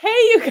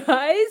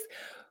guys.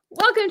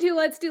 Welcome to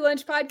Let's Do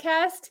Lunch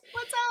podcast.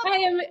 What's up? I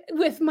am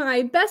with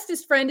my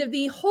bestest friend of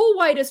the whole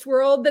widest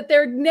world that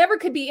there never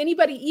could be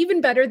anybody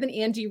even better than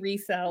Angie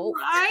Reseller.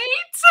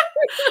 Right?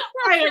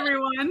 Hi,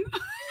 everyone.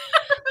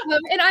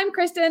 And I'm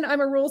Kristen.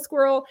 I'm a rule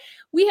squirrel.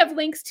 We have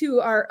links to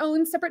our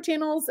own separate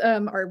channels,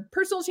 our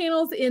personal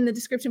channels in the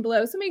description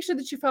below. So make sure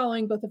that you're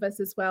following both of us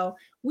as well.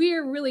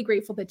 We're really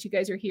grateful that you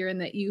guys are here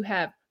and that you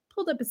have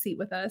pulled up a seat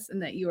with us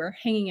and that you are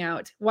hanging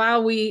out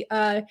while we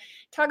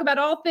talk about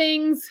all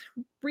things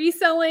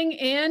reselling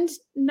and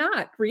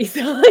not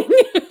reselling,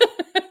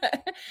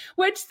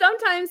 which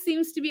sometimes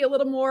seems to be a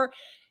little more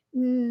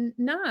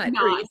not.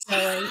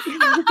 Reselling.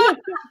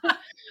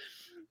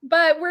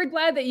 But we're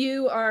glad that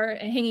you are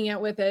hanging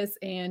out with us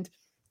and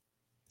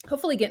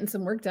hopefully getting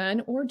some work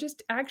done or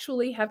just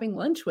actually having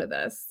lunch with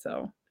us.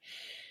 So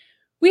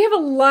we have a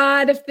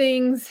lot of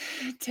things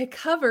to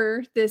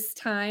cover this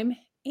time,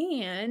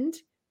 and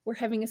we're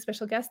having a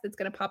special guest that's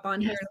going to pop on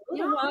here in a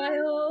little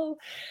while.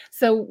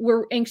 So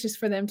we're anxious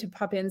for them to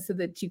pop in so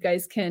that you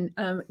guys can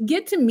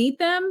get to meet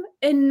them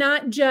and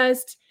not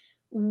just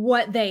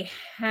what they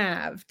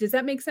have. Does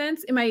that make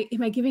sense? Am I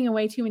giving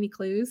away too many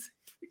clues?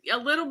 A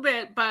little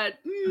bit, but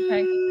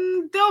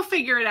they'll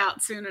figure it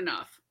out soon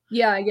enough.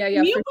 Yeah.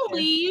 Can you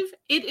believe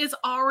it is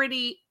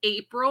already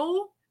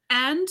April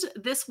and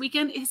this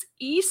weekend is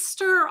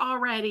Easter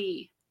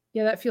already?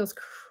 Yeah, that feels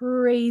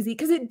crazy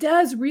because it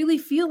does really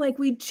feel like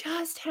we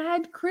just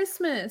had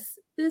Christmas.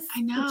 It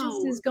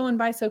just is going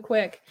by so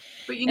quick.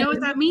 But you know what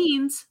that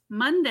means?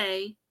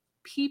 Monday,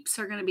 Peeps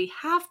are going to be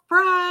half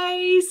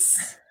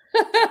price.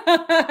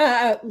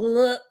 Okay,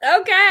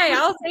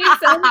 I'll save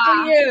some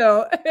for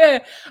you.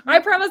 I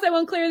promise I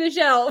won't clear the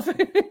shelf.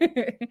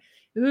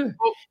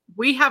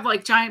 We have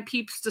like giant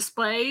Peeps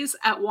displays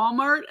at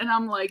Walmart, and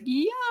I'm like,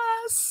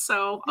 yes.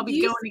 So I'll be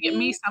going to get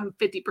me some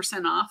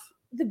 50% off.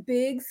 The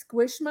big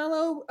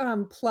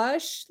Squishmallow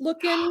plush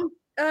looking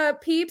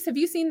Peeps. Have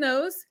you seen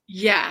those?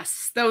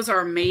 Yes, those are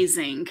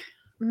amazing.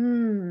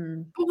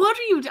 But what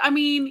do you,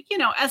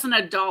 as an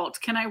adult,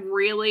 can I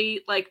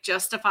really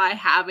justify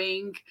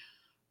having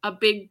a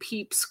big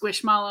Peep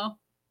Squishmallow?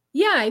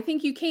 Yeah, I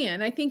think you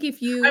can. I think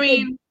if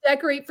you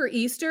decorate for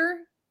Easter.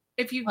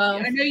 If you're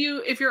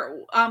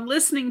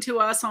listening to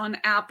us on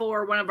Apple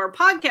or one of our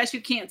podcasts, you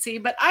can't see,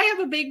 but I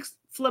have a big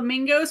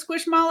flamingo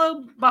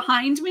Squishmallow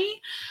behind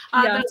me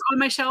that's on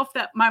my shelf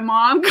that my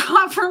mom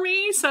got for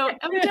me. So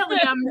evidently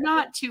I'm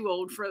not too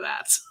old for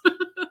that.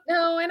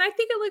 No, and I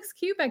think it looks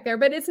cute back there,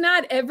 but it's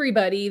not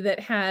everybody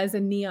that has a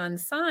neon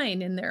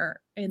sign in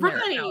their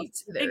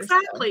house either,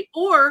 exactly.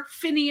 So. Or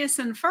Phineas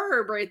and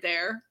Ferb right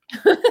there.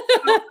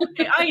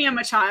 I am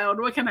a child.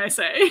 What can I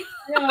say?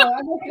 No,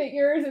 I'm looking at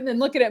yours and then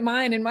looking at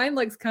mine, and mine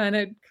looks kind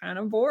of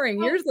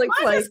boring. Yours looks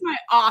mine is my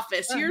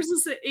office. Yours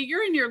is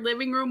you're in your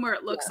living room where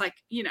it looks like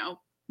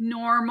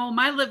normal.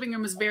 My living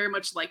room is very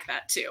much like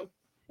that too.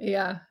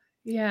 Yeah.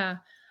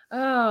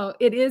 Oh,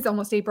 it is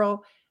almost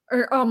April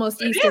or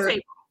almost Easter. It is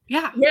April.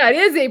 Yeah, it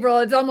is April.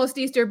 It's almost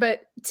Easter,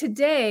 but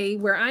today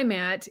where I'm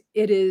at,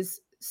 it is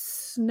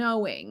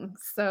snowing.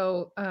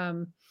 So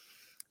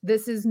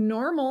this is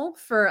normal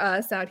for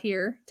us out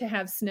here to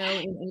have snow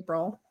in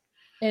April,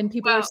 and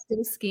people are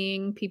still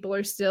skiing. People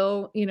are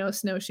still,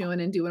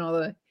 snowshoeing and doing all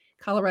the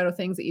Colorado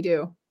things that you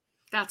do.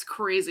 That's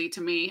crazy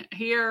to me.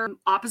 Here,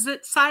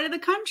 opposite side of the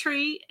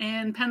country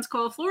in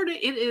Pensacola, Florida,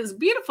 it is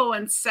beautiful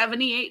and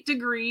 78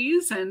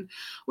 degrees. And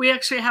we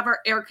actually have our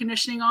air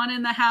conditioning on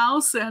in the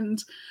house.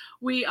 And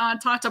we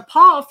talked to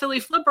Paul, Philly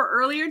Flipper,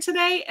 earlier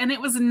today, and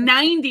it was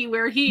 90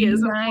 where he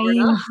is.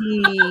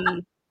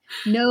 90.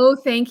 No,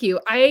 thank you.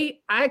 I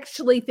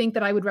actually think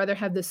that I would rather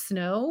have the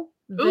snow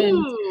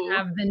than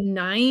have the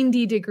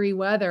 90-degree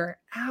weather.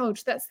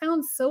 Ouch, that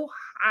sounds so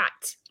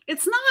hot.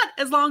 It's not,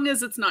 as long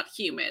as it's not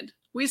humid.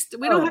 We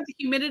don't have the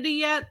humidity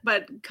yet,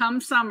 but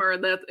come summer,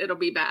 that it'll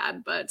be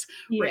bad. But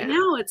right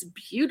now, it's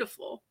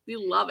beautiful. We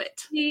love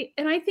it.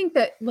 And I think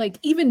that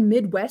even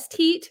Midwest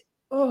heat,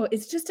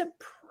 it's just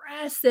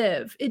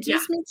oppressive. It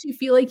just makes you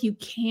feel like you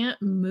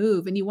can't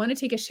move and you want to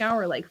take a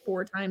shower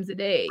 4 times a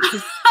day.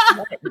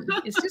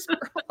 It's just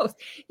gross.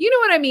 You know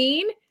what I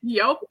mean?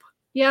 Yep.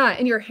 Yeah,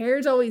 and your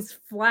hair's always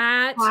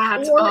flat.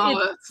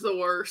 It's the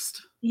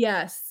worst.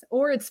 Yes,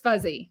 or it's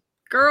fuzzy.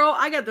 Girl,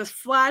 I got this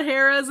flat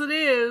hair as it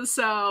is,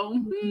 so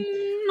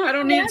I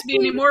don't need it to be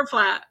any more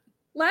flat.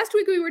 Last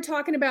week we were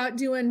talking about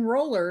doing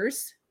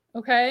rollers,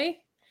 okay?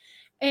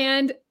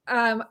 And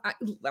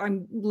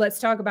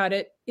let's talk about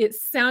it. It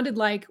sounded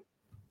like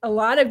a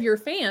lot of your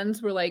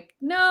fans were like,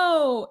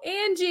 "No,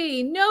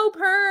 Angie, no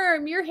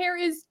perm. Your hair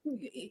is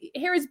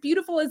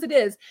beautiful as it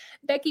is."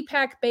 Becky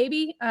Pack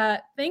Baby,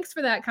 thanks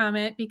for that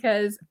comment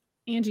because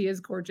Angie is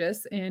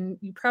gorgeous and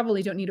you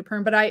probably don't need a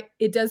perm, but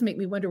it does make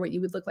me wonder what you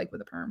would look like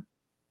with a perm.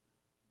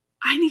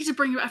 I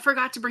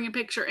forgot to bring a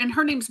picture, and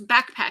her name's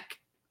Backpack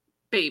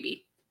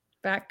Baby.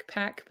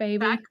 Backpack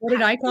Baby. What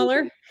did I call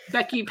her?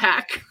 Becky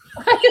Pack.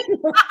 Sorry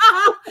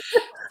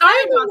about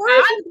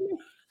that.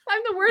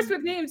 I'm the worst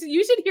with names.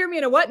 You should hear me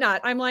in a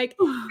whatnot. I'm like,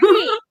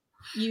 hey,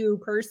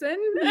 you person,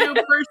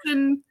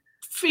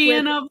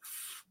 fan of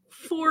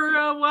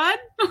for what?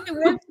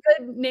 What's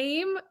the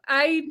name?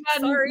 I'm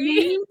sorry.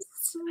 Names?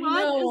 I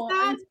What is know.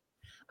 that?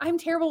 I'm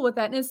terrible with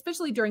that, and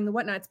especially during the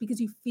whatnots because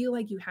you feel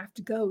like you have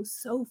to go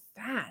so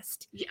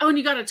fast. Oh, and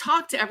you got to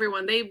talk to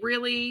everyone. They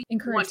really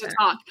Encourage want to that.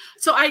 talk.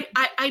 So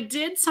I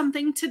did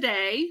something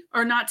today,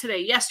 or not today,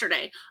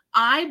 yesterday.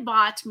 I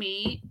bought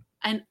me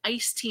an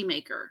iced tea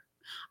maker.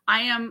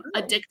 I am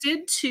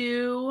addicted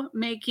to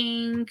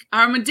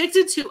I'm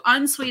addicted to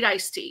unsweet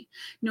iced tea.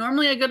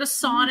 Normally I go to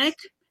Sonic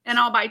and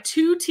I'll buy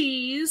 2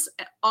 teas,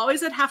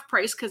 always at half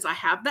price because I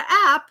have the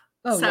app.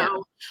 Oh, so, yeah.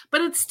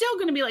 But it's still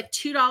going to be like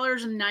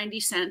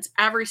 $2.90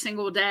 every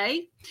single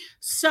day.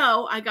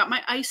 So I got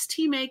my iced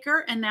tea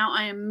maker and now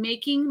I am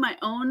making my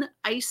own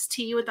iced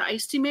tea with the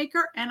iced tea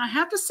maker. And I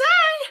have to say,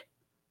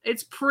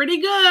 it's pretty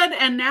good.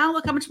 And now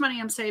look how much money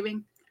I'm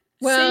saving.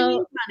 Well,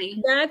 Saving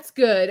money. that's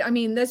good. I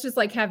mean, that's just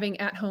like having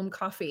at-home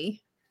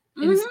coffee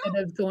instead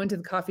of going to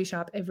the coffee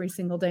shop every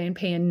single day and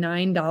paying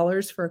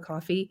 $9 for a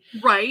coffee.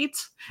 Right.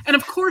 And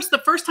of course, the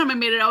first time I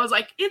made it, I was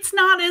like, it's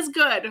not as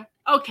good.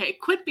 Okay,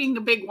 quit being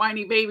a big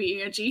whiny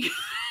baby, Angie.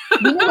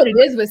 You know what it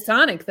is with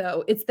Sonic,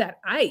 though? It's that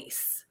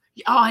ice.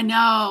 Oh, I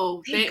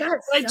know.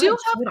 I do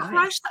have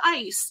crushed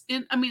ice.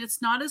 I mean,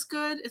 it's not as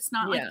good. It's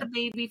not like the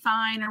Baby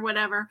Fine or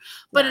whatever,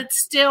 but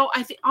it's still,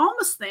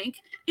 almost think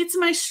it's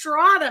my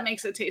straw that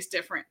makes it taste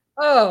different.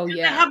 Oh,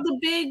 yeah. I have the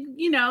big,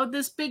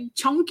 this big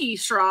chunky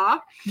straw.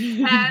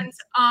 And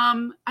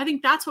I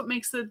think that's what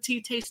makes the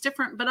tea taste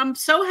different. But I'm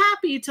so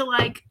happy to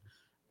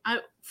I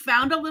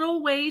found a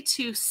little way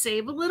to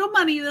save a little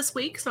money this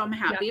week. So I'm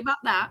happy about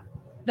that.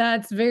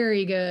 That's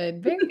very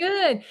good. Very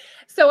good.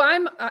 So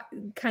I'm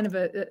kind of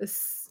a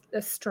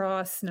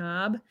straw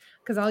snob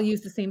because I'll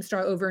use the same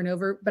straw over and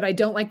over, but I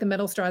don't like the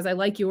metal straws. I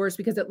like yours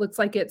because it looks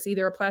like it's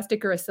either a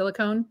plastic or a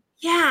silicone.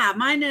 Yeah,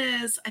 mine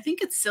is, I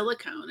think it's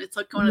silicone. It's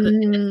like one of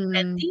the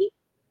bendy.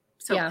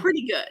 So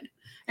pretty good.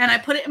 And I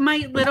put it in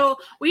my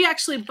we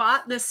actually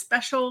bought this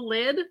special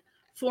lid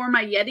for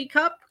my Yeti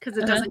cup because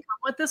it doesn't come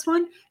with this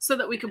one so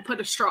that we can put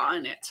a straw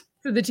in it.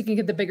 So that you can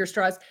get the bigger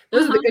straws.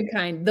 Those are the good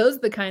kind. Those are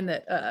the kind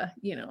that,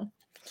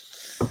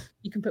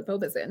 you can put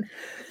bobas in.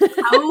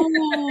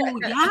 Oh,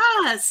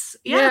 yes.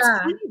 Yeah,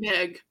 it's pretty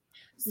big.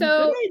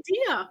 So good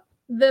idea.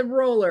 The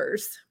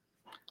rollers.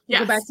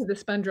 Yes. Go back to the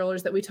sponge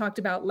rollers that we talked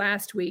about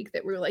last week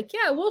that we were like,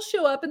 yeah, we'll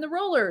show up in the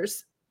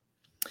rollers.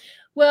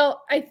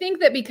 Well, I think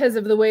that because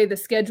of the way the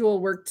schedule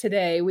worked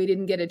today, we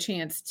didn't get a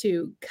chance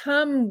to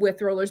come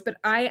with rollers, but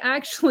I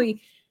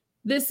actually...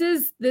 This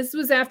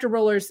was after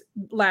rollers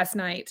last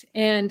night.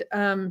 And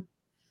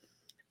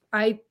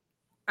I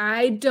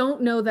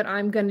don't know that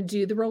I'm going to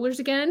do the rollers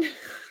again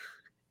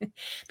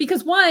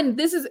because one,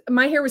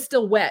 my hair was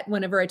still wet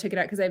whenever I took it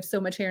out because I have so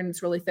much hair and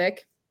it's really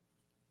thick.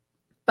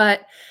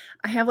 But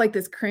I have like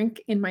this crink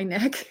in my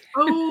neck.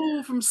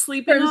 Oh, from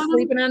sleeping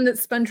on the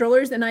sponge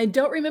rollers. And I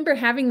don't remember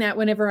having that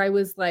whenever I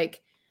was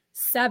like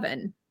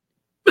 7,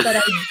 but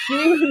I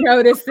do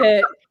notice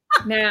it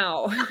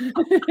now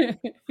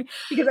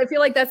because I feel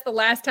like that's the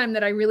last time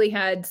that I really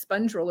had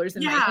sponge rollers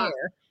in my hair.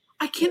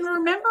 I can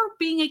remember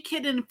being a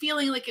kid and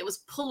feeling like it was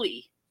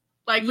pulley.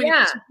 Like when you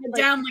put it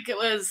down, like it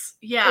was,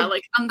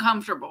 like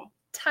uncomfortable.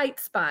 Tight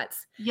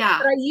spots. Yeah.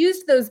 But I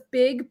used those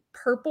big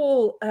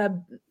purple,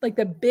 like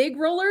the big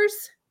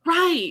rollers.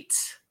 Right.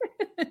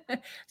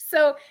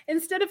 So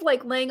instead of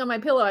like laying on my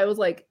pillow, I was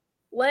like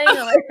laying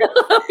on my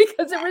pillow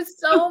because there were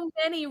so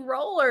many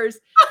rollers.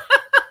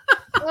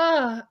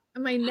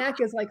 My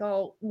neck is like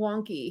all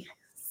wonky.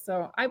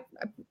 So I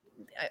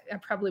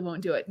probably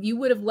won't do it. You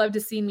would have loved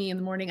to see me in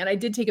the morning. And I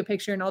did take a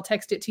picture and I'll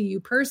text it to you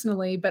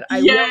personally, but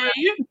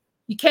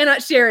you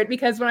cannot share it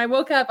because when I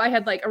woke up, I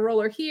had like a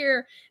roller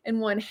here and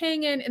one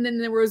hanging. And then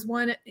there was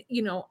one,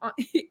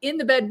 in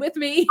the bed with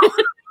me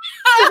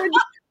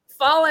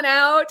falling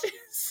out.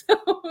 So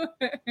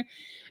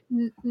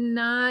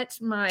not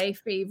my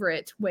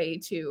favorite way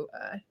to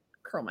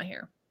curl my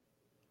hair.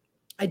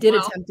 I did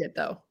attempt it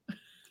though.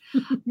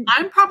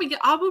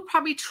 I will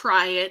probably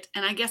try it,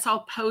 and I guess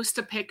I'll post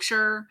a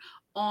picture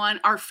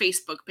on our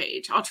Facebook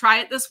page. I'll try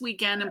it this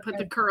weekend and put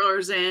the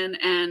curlers in,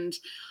 and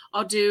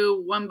I'll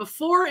do one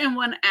before and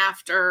one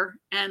after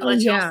and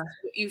let you know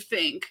what you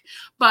think.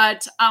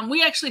 But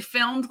we actually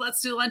filmed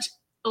Let's Do Lunch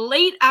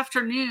late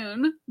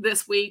afternoon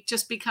this week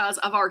just because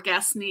of our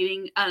guests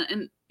needing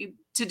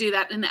to do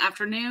that in the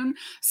afternoon.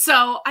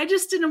 So I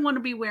just didn't want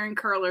to be wearing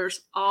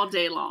curlers all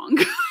day long.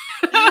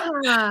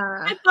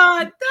 I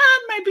thought that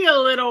might be a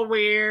little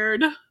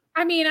weird.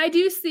 I mean, I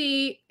do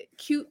see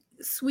cute,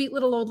 sweet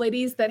little old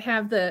ladies that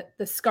have the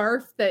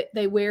scarf that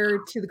they wear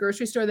to the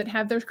grocery store that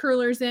have their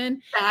curlers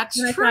in. That's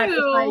true. If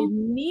I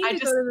need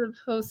to go to the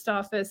post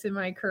office in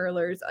my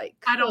curlers, I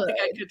don't think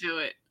I could do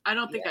it. I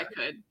don't think I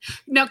could.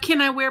 Now,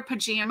 can I wear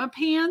pajama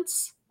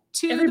pants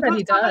to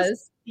Everybody the post office?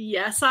 does.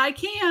 Yes, I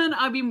can.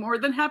 I'd be more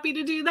than happy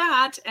to do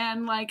that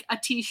and like a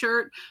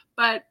t-shirt.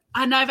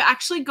 And I've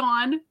actually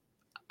gone.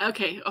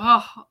 Okay.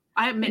 Oh,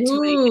 I admit too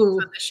many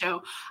things on the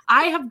show.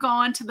 I have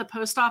gone to the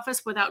post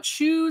office without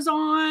shoes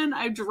on.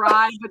 I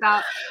drive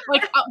without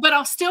but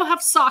I'll still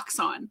have socks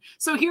on.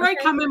 So here I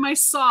come in my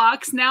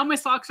socks. Now my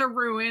socks are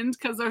ruined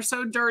because they're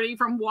so dirty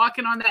from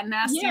walking on that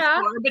nasty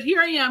floor. But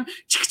here I am,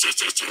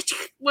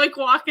 like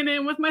walking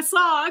in with my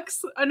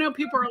socks. I know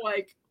people are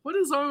like, "What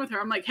is wrong with her?"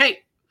 I'm like,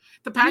 "Hey,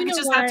 the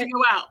packages have to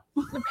go out.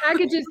 The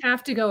packages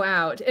have to go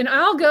out, and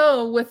I'll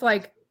go with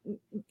like."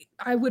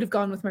 I would have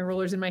gone with my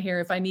rollers in my hair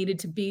if I needed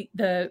to beat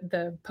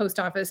the post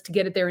office to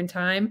get it there in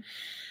time.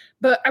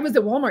 But I was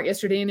at Walmart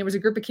yesterday and there was a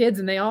group of kids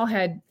and they all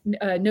had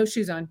no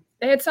shoes on.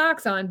 They had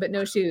socks on, but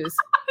no shoes.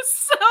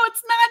 So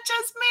it's not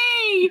just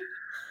me.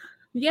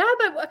 Yeah,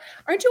 but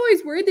aren't you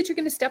always worried that you're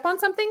going to step on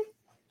something?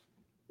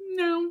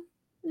 No.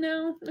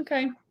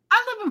 Okay.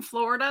 I live in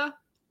Florida.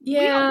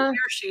 Yeah. We don't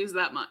wear shoes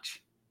that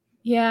much.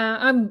 Yeah,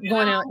 I'm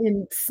going out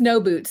in snow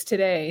boots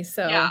today.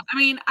 So yeah, I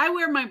mean, I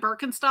wear my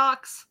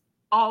Birkenstocks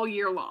all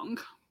year long.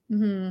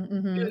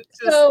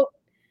 So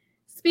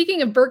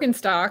speaking of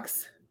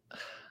Birkenstocks,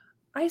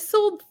 I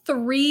sold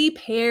 3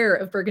 pair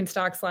of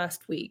Birkenstocks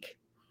last week.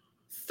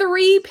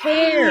 3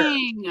 pair.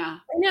 Dang. I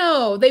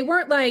know they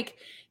weren't like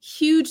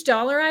huge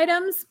dollar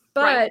items,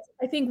 but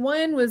I think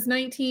one was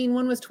 19,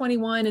 one was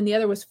 21, and the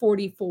other was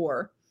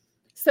 44.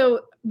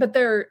 So, but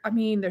they're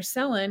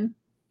selling.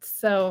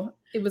 So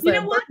it was like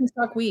a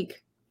Birkenstock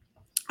week.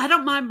 I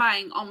don't mind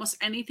buying almost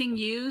anything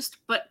used,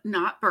 but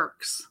not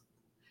Birks.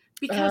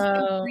 Because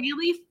they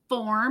really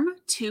form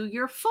to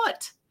your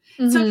foot.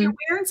 So if you're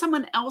wearing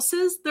someone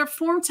else's, they're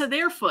formed to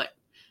their foot.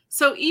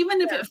 So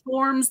even if it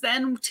forms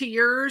then to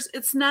yours,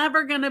 it's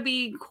never going to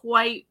be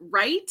quite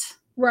right.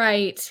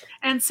 Right.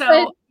 And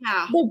so,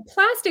 the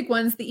plastic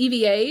ones, the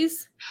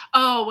EVAs.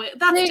 Oh,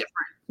 that's different.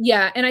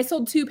 Yeah. And I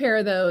sold 2 pair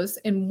of those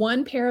and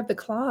 1 pair of the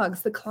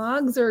clogs. The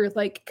clogs are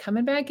like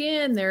coming back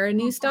in. They're a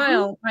new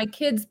style. My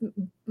kids,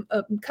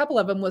 a couple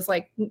of them was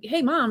like,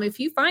 "Hey, Mom, if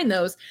you find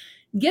those,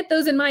 get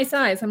those in my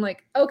size." I'm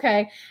like,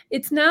 okay.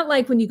 It's not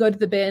like when you go to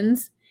the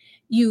bins,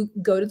 you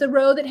go to the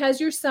row that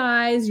has your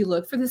size, you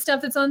look for the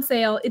stuff that's on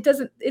sale. It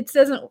doesn't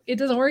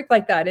work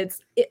like that.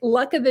 It's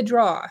luck of the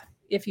draw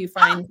if you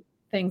find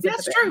things.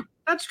 That's true.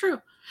 That's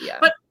true. Yeah.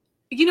 But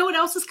you know what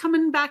else is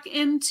coming back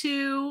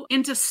into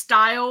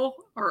style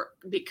or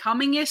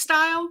becoming a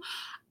style?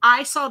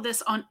 I saw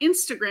this on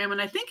Instagram,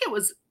 and I think it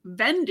was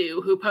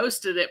Vendu who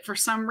posted it for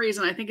some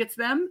reason. I think it's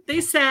them.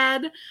 They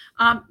said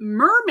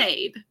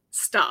mermaid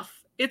stuff.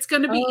 It's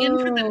going to be in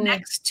for the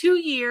next 2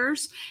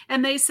 years.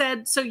 And they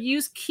said, so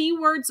use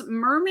keywords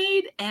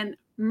mermaid and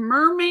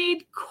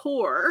mermaid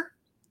core.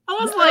 I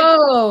was like,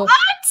 what?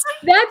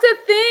 That's a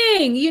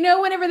thing. You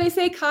know, whenever they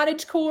say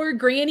cottage core,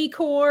 granny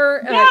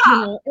core,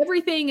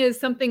 everything is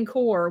something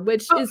core,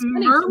 which is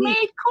mermaid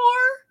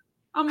core.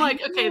 I'm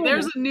like, okay,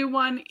 there's a new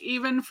one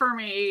even for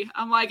me.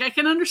 I'm like, I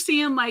can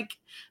understand like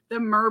the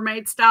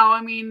mermaid style.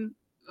 I mean,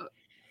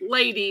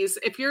 ladies,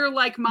 if you're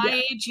like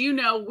my age, you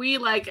know, we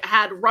like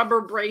had rubber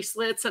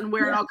bracelets and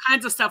wearing all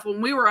kinds of stuff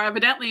when we were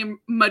evidently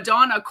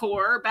Madonna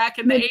core back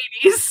in the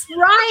 80s.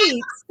 Right.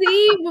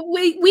 See,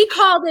 we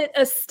called it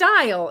a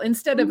style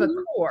instead of a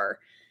core.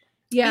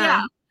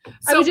 Yeah.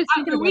 So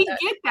we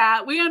get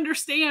that. We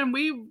understand.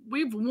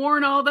 We've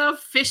worn all the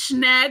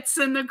fishnets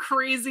and the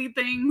crazy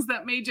things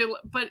that made you,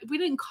 but we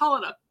didn't call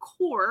it a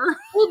core.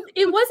 Well,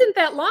 it wasn't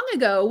that long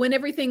ago when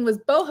everything was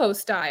boho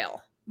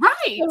style. Right.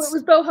 So it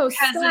was boho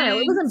style.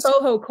 It wasn't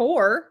boho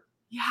core.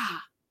 Yeah.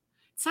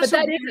 But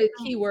that is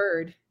a key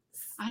word.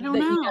 I don't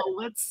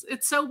know.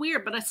 It's so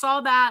weird. But I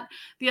saw that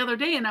the other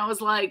day and I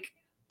was like,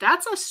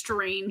 that's a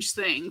strange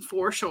thing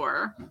for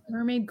sure.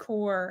 Mermaid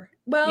core.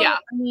 Well, I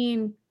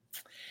mean,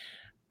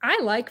 I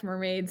like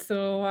mermaids,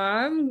 so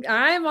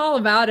I'm all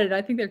about it.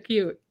 I think they're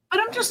cute. But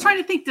I'm just trying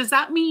to think, does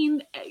that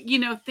mean, you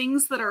know,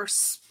 things that are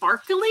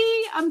sparkly?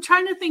 I'm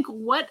trying to think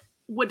what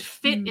would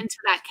fit into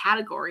that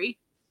category.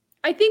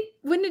 I think,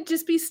 wouldn't it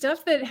just be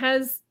stuff that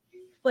has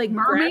like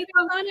mermaid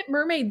on it?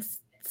 Mermaids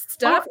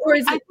stuff? Or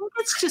is it? I think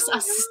it's just a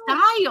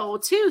style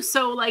too.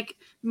 So like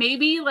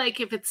maybe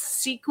like if it's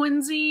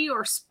sequensy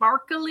or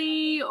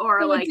sparkly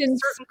or so like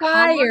it's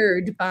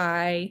inspired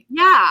by.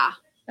 Yeah.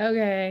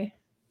 Okay.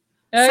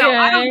 So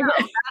I don't know.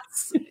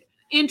 That's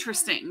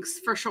interesting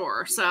for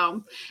sure.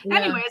 So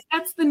anyways,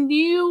 that's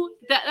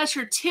that's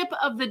your tip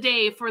of the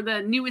day for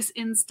the newest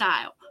in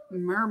style.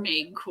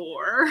 Mermaid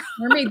core.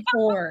 Mermaid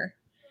core.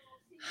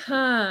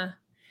 Huh.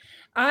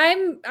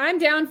 I'm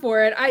down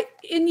for it. I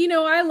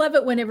love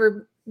it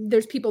whenever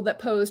there's people that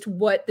post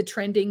what the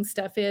trending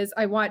stuff is.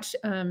 I watch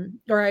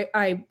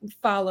I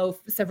follow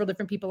several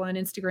different people on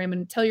Instagram,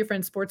 and Tell Your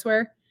Friends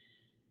Sportswear.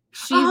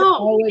 She's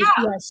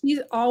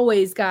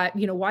always got,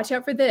 watch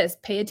out for this,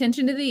 pay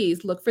attention to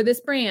these, look for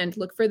this brand,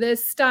 look for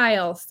this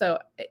style. So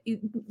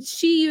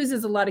she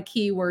uses a lot of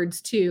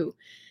keywords too,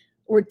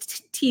 or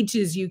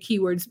teaches you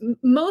keywords,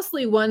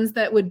 mostly ones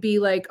that would be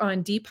like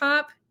on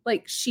Depop.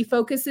 Like she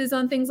focuses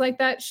on things like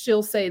that.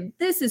 She'll say,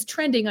 this is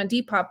trending on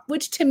Depop,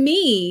 which to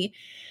me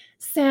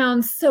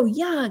sounds so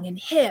young and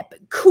hip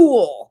and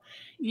cool.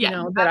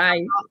 Yeah.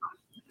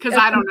 Because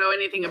I don't know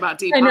anything about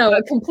Depop. I know,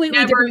 a completely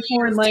different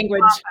foreign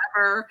language.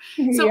 her.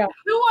 So Yeah.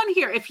 who on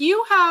here, if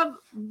you have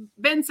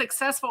been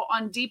successful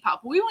on Depop,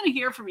 we want to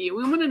hear from you.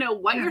 We want to know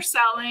what you're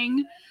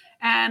selling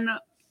and,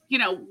 you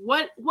know,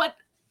 what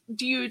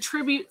do you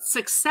attribute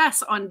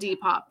success on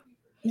Depop?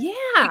 Yeah.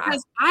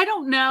 Because I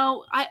don't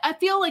know. I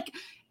feel like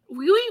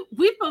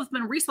we've both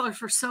been resellers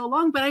for so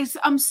long, but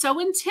I'm so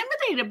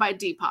intimidated by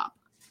Depop.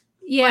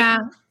 Yeah.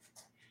 Like,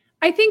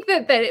 I think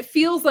that it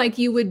feels like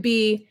you would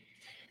be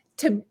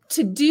to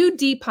do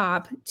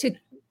Depop,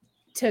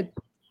 to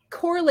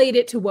correlate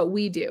it to what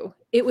we do.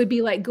 It would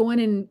be like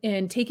going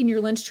and taking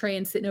your lunch tray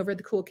and sitting over at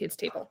the cool kids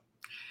table.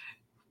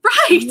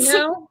 right. You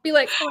know, be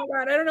like, oh my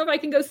God, I don't know if I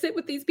can go sit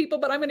with these people,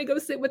 but I'm going to go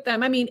sit with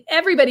them. I mean,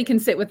 everybody can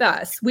sit with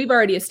us. We've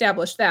already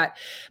established that,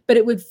 but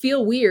it would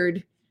feel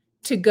weird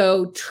to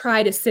go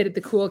try to sit at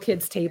the cool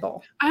kids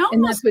table. I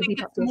almost think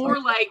it's more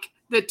like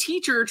the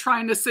teacher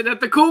trying to sit at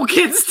the cool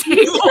kids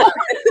table.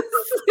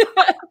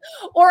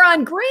 Or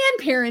on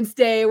Grandparents'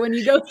 Day when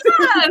you go.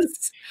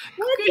 Yes.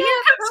 Hello,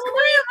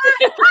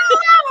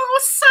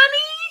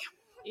 Sonny.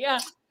 Yeah.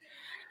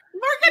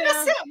 We're going to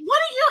sit. What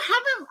are you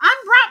having?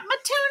 I brought my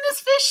tuna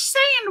fish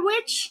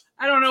sandwich.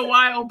 I don't know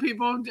why old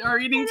people are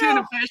eating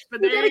tuna fish,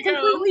 but there you go. A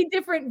completely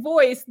different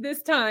voice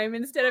this time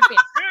instead of being.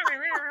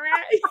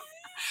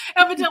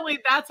 Evidently,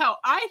 that's how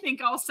I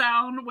think I'll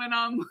sound when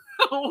I'm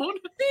old.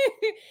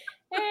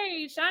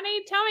 Hey,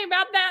 Shani, tell me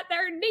about that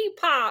there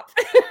Depop.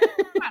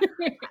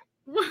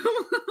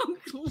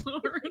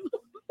 Lord.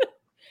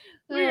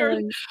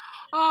 Weird.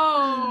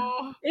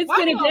 Oh, it's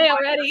been a day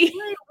already.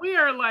 We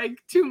are like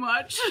too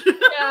much.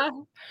 Yeah.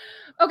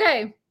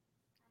 Okay.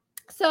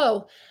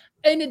 So,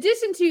 in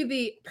addition to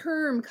the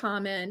perm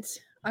comment,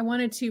 I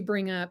wanted to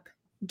bring up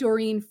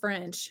Doreen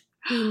French,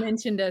 who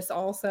mentioned us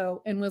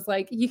also and was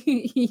like,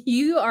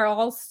 you are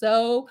all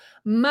so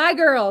my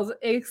girls,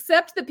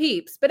 except the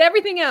peeps, but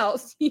everything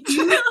else,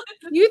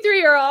 you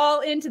three are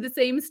all into the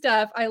same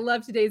stuff. I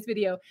love today's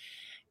video.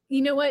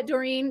 You know what,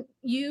 Doreen,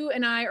 you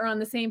and I are on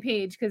the same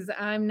page because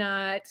I'm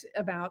not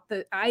about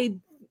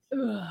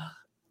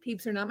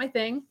peeps are not my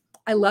thing.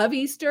 I love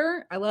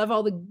Easter. I love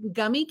all the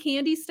gummy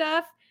candy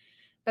stuff,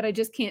 but I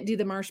just can't do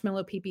the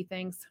marshmallow peepee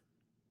things.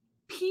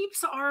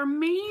 Peeps are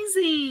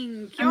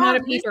amazing. I'm not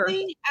a peeper.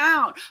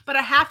 Out. But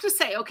I have to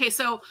say, okay,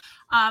 so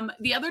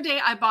the other day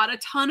I bought a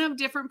ton of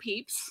different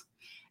peeps,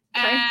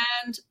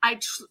 and I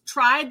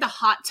tried the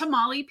hot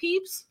tamale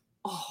peeps.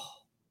 Oh,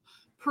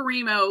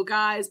 primo,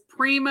 guys.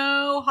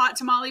 Primo hot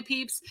tamale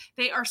peeps.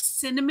 They are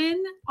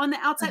cinnamon on the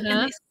outside,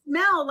 and they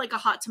smell like a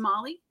hot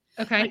tamale.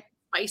 Okay. Like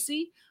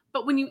spicy.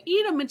 But when you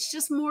eat them, it's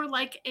just more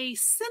like a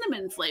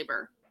cinnamon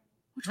flavor,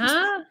 which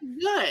was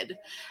good.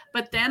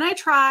 But then I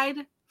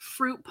tried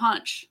fruit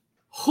punch.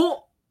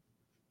 Oh.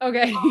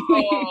 Okay.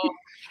 Oh,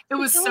 it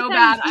was so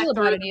bad. I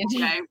threw it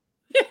away.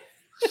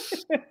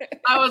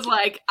 I was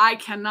like, I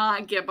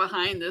cannot get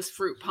behind this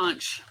fruit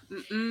punch.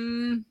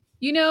 Mm-mm.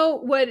 You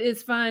know what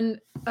is fun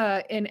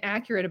and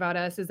accurate about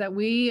us is that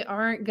we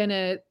aren't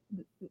gonna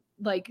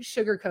like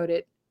sugarcoat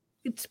it.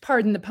 It's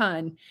pardon the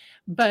pun,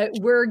 but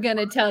we're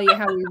gonna tell you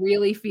how we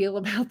really feel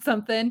about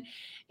something.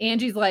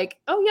 Angie's like,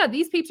 oh yeah,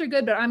 these peeps are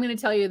good, but I'm gonna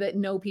tell you that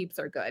no peeps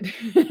are good.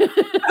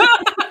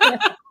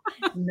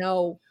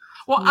 No.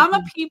 Well, I'm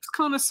a peeps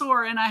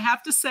connoisseur, and I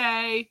have to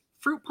say,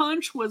 fruit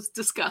punch was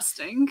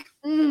disgusting.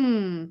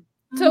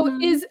 So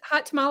is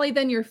hot tamale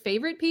then your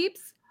favorite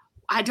peeps?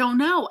 I don't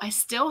know. I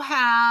still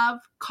have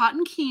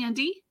cotton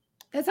candy.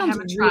 That sounds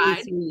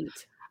really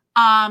sweet.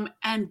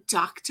 And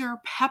Dr.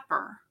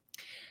 Pepper.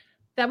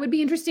 That would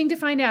be interesting to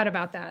find out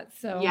about that.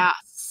 So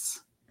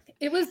yes,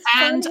 it was.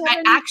 And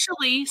I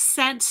actually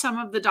sent some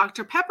of the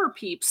Dr. Pepper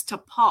peeps to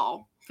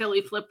Paul,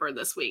 Philly Flipper,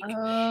 this week. He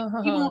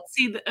won't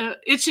see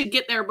it should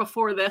get there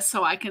before this,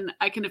 so I can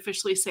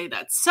officially say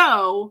that.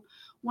 So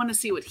want to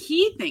see what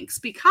he thinks,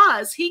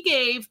 because he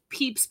gave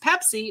Peeps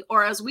Pepsi,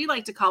 or as we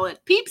like to call it,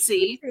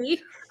 Peepsy,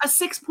 a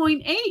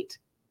 6.8.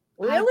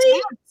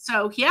 Really?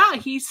 So yeah,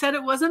 he said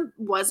it wasn't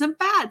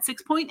bad,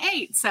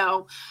 6.8.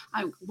 So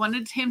I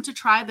wanted him to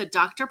try the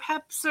Dr.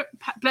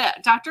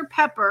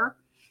 Pepper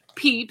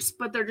Peeps,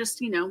 but they're just,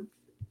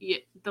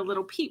 the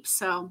little peeps.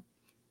 So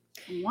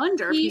I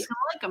wonder if he's gonna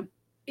like them.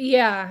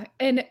 Yeah,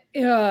 and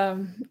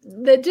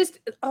that just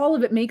all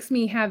of it makes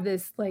me have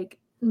this like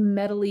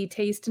metally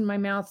taste in my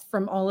mouth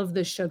from all of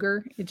the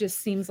sugar. It just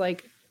seems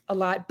like a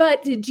lot.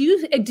 But did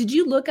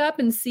you look up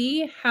and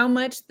see how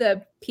much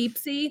the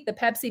Pepsi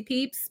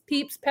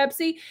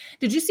Pepsi,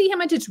 did you see how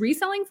much it's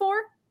reselling for?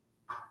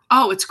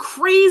 Oh, it's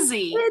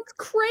crazy. It's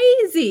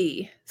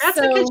crazy.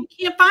 That's because you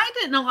can't find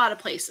it in a lot of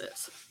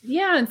places.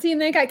 Yeah, and seeing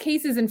they got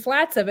cases and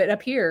flats of it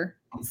up here.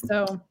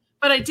 So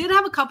but I did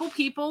have a couple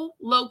people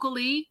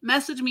locally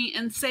message me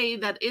and say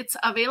that it's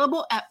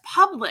available at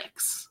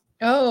Publix.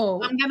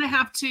 Oh, I'm going to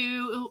have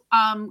to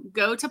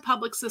go to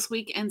Publix this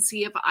week and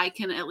see if I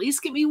can at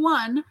least get me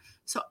one,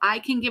 so I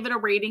can give it a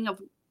rating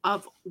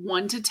of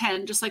 1 to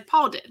 10, just like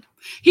Paul did.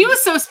 He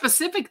was so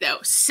specific, though.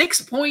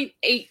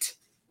 6.8.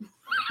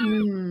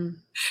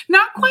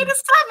 Not quite a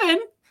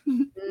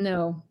 7.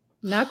 No,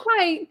 not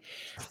quite.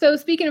 So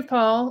speaking of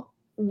Paul,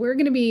 we're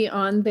going to be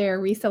on their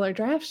reseller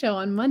draft show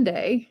on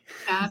Monday.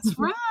 That's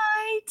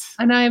right.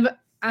 And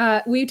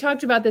we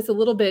talked about this a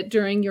little bit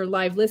during your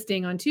live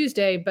listing on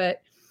Tuesday,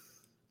 but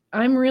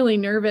I'm really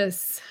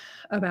nervous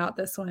about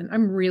this one.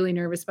 I'm really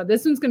nervous about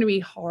this one's going to be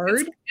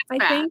hard. I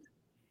think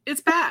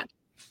it's bad.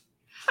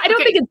 I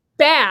don't think it's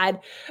bad.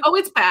 Oh,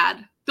 it's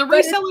bad. The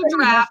reseller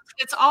draft,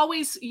 it's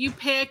always you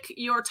pick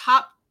your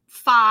top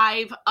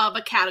 5 of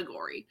a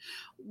category.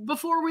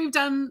 Before we've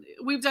done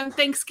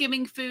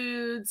Thanksgiving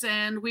foods,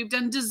 and we've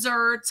done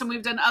desserts, and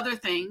we've done other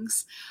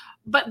things.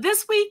 But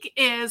this week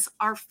is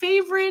our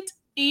favorite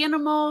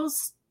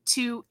animals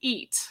to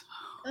eat.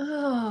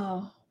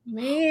 Oh,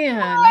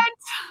 man. What?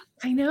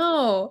 I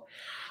know.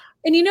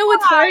 And you know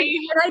what's hard?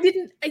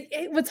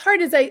 What's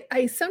hard is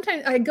I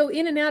sometimes I go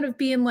in and out of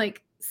being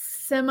like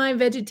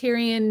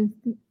semi-vegetarian,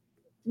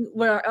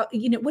 where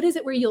what is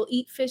it where you'll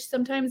eat fish?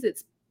 Sometimes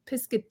it's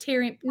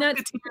pescatarian, not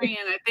pescatarian,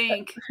 I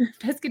think.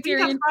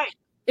 Pescatarian, I think that's right.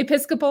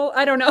 Episcopal.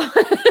 I don't know.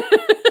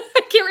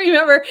 I can't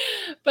remember.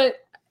 But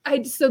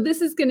so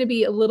this is going to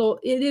be a little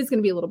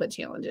bit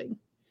challenging.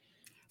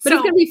 But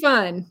it's going to be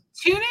fun.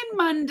 Tune in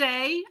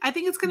Monday. I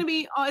think it's going to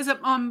be, is it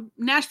on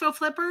Nashville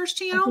Flippers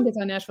channel? I think it's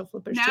on Nashville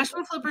Flippers.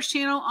 Nashville Flippers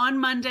channel on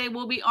Monday.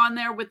 We'll be on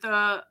there with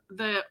the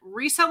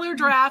reseller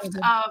draft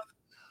of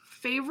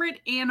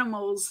favorite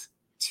animals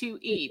to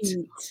eat.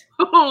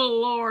 Oh,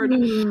 Lord.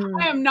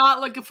 I am not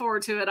looking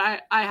forward to it,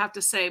 I have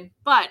to say.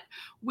 But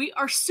we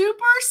are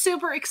super,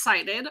 super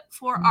excited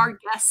for our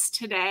guests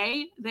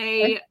today.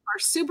 They are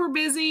super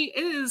busy.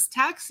 It is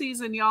tax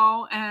season,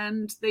 y'all,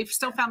 and they've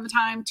still found the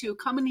time to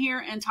come in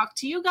here and talk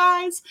to you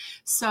guys.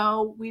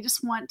 So we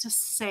just want to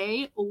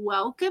say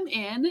welcome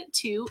in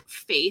to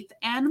Faith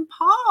and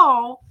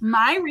Paul,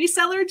 my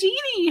reseller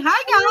Genie.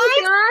 Hi,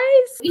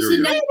 guys. We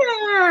should know.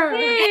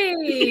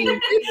 Hey,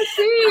 good to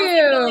see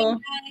you.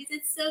 Guys,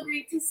 it's so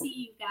great to see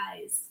you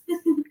guys.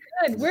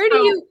 Good. Where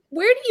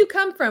do you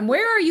come from?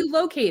 Where are you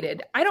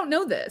located? I don't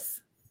know this.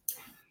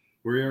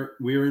 We are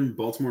in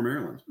Baltimore,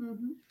 Maryland.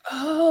 Mm-hmm.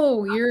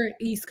 Oh, you're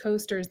East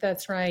Coasters.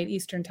 That's right.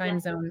 Eastern time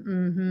zone.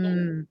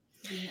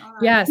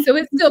 Mm-hmm. Yeah. So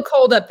it's still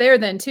cold up there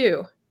then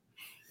too.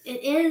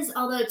 It is,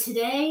 although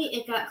today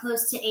it got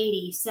close to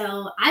 80.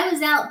 So I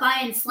was out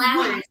buying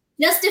flowers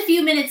just a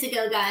few minutes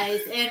ago, guys.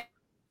 And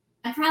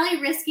I'm probably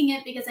risking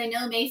it because I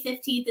know May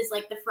 15th is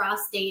like the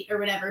frost date or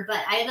whatever. But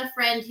I have a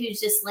friend who's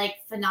just like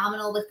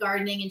phenomenal with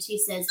gardening, and she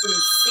says it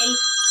is safe.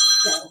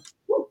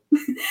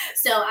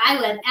 So I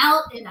went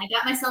out and I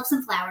got myself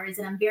some flowers,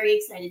 and I'm very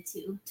excited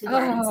to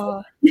garden.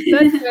 Oh,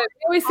 that's good. We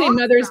always say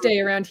Mother's Day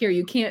around here.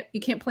 You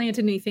can't plant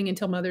anything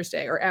until Mother's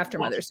Day or after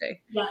Mother's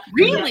Day. Yeah.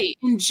 Really?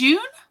 In June?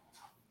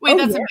 Wait,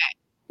 that's in May.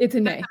 It's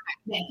in May.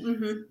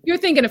 Mm-hmm. You're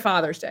thinking of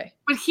Father's Day.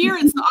 But here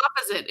it's the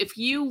opposite. If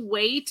you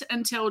wait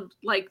until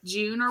like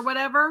June or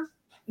whatever,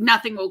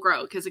 nothing will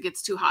grow because it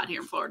gets too hot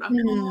here in Florida.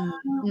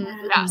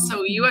 Mm-hmm. Yeah,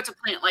 so you have to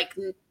plant like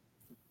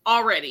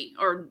already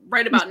or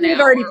right about now. You've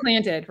already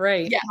planted,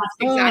 right? Yeah,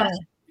 exactly.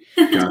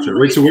 Gotcha.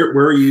 Wait, so where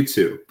are you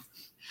two?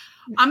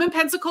 I'm in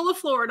Pensacola,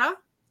 Florida.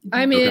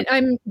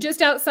 I'm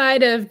just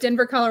outside of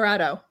Denver,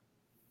 Colorado.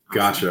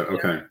 Gotcha.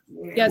 Okay.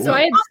 Yeah, so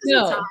I had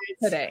snow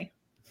today.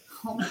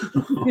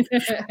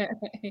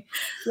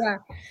 Yeah.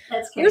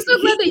 We're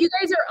so glad that you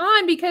guys are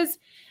on because,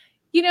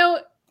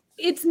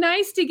 it's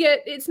nice to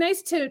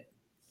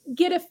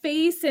get a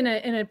face and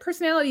a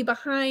personality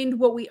behind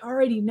what we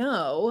already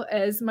know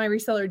as my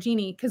reseller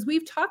Genie, because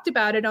we've talked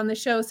about it on the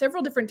show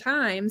several different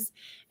times,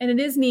 and it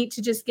is neat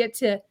to just get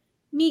to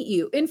meet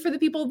you, and for the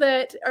people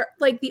that are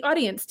like the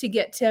audience to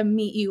get to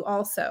meet you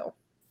also.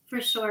 For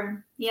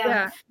sure.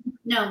 Yeah.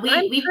 No,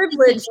 I'm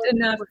privileged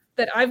enough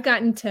that I've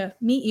gotten to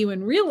meet you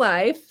in real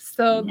life,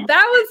 so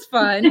that was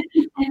fun.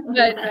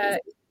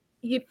 But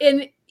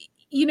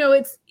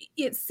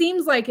it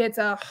seems like it's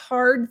a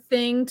hard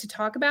thing to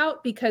talk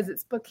about because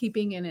it's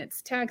bookkeeping and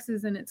it's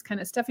taxes and it's kind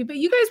of stuffy. But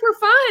you guys were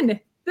fun.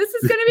 This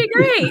is going to be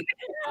great.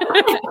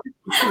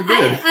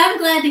 I'm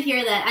glad to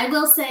hear that. I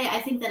will say,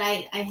 I think that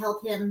I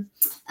help him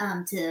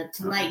to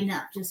lighten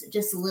up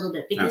just a little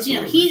bit because,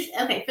 he's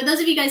okay. For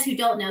those of you guys who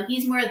don't know,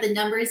 he's more of the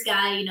numbers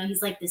guy.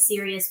 He's like the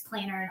serious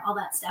planner and all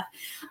that stuff.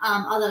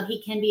 Although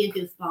he can be a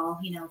goofball,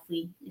 if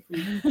we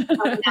talk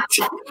about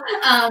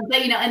that.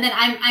 But, and then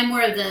I'm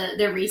more of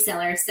the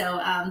reseller.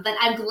 So, but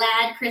I'm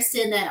glad,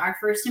 Kristen, that our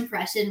first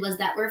impression was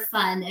that we're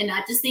fun and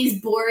not just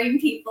these boring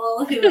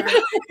people who are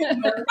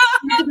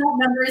about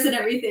numbers and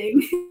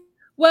everything.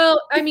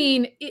 Well, I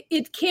mean,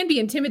 it can be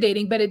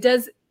intimidating, but it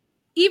does,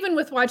 even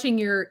with watching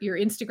your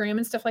Instagram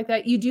and stuff like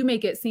that, you do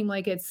make it seem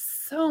like it's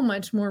so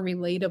much more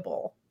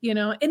relatable,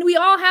 and we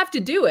all have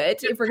to do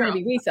it if we're going to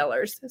be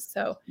resellers.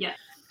 So, yeah.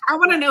 I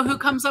want to know who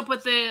comes up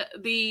with the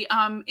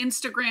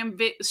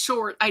Instagram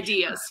short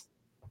ideas.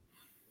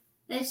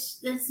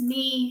 That's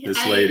me.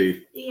 This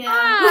lady.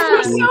 Yeah.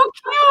 You're so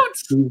cute.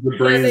 She's the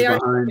brains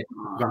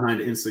behind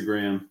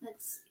Instagram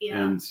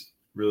Yeah. and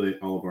really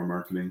all of our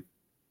marketing.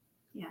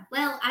 Yeah.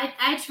 Well,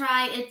 I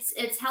try.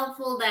 It's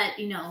helpful that,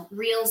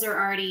 reels are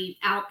already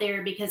out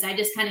there, because I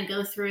just kind of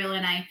go through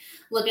and I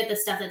look at the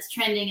stuff that's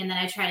trending, and then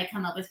I try to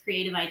come up with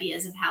creative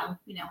ideas of how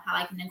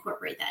I can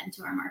incorporate that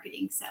into our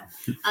marketing. So,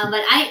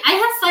 but I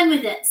have fun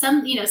with it.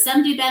 Some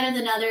do better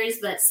than others,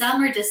 but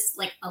some are just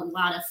like a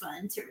lot of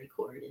fun to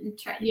record and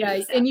try to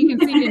do, so. And you can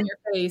see it in your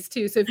face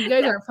too. So if you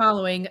guys aren't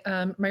following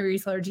my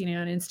reseller Genie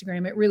on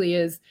Instagram, it really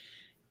is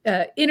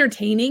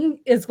entertaining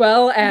as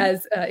well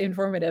as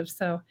informative.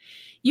 So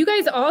you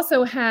guys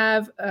also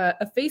have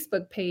a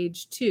Facebook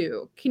page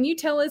too. Can you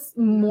tell us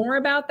more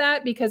about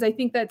that? Because I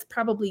think that's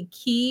probably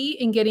key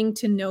in getting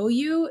to know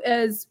you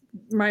as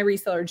my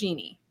reseller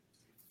Genie.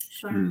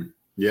 Sure.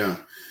 Yeah.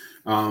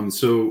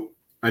 So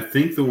I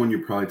think the one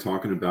you're probably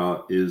talking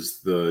about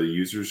is the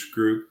users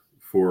group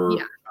for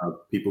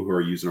people who are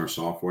using our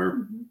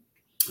software.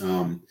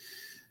 And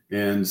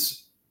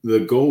the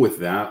goal with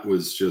that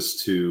was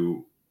just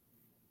to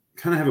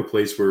kind of have a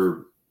place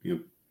where,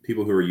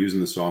 people who are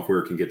using the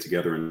software can get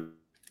together and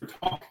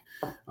talk.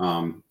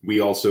 We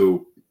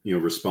also,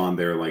 respond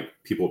there, like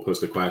people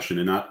post a question,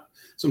 and not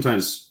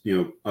sometimes,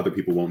 other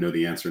people won't know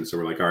the answer. And so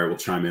we're like, all right, we'll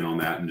chime in on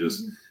that and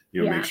just,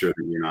 make sure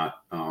that you're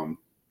not,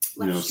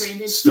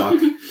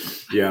 stuck.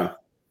 Yeah.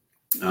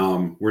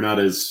 We're not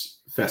as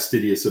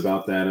fastidious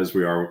about that as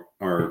we are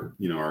our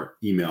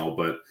email,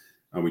 but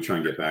we try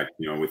and get back,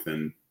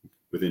 within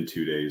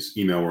 2 days.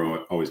 Email,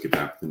 we'll always get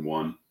back within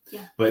 1.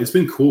 Yeah. But it's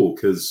been cool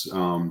because,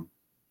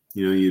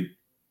 you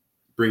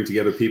bring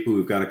together people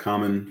who've got a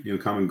common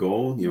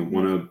goal,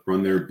 want to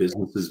run their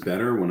businesses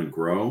better, want to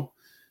grow.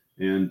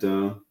 And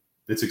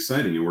it's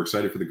exciting. And we're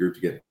excited for the group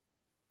to get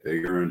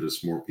bigger and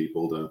just more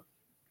people to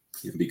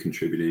be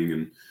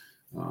contributing.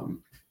 And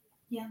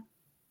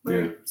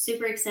we're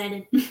super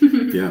excited.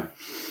 Yeah.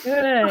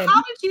 Good. So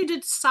how did you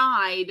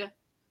decide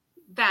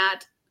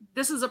that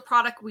this is a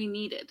product we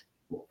needed?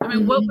 I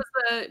mean, what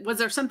was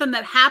there something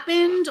that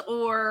happened,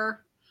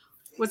 or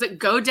was it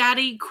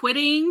GoDaddy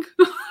quitting?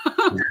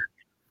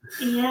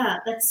 Yeah,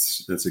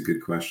 that's a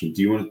good question.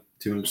 Do you want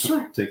to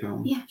sure. take that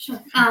one? Yeah, sure.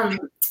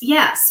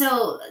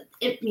 So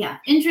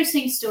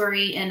interesting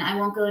story, and I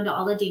won't go into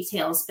all the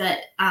details, but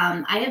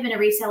I have been a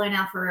reseller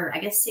now for, I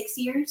guess, 6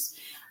 years.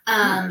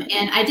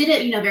 And I did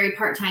it, very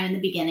part-time in the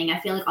beginning. I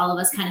feel like all of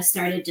us kind of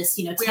started just,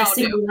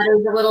 testing the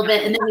waters a little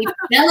bit, and then we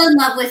fell in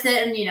love with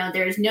it, and,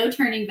 there's no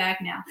turning back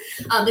now.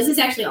 This is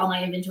actually all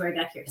my inventory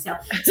back here. So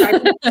sorry.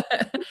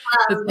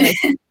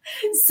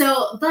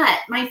 But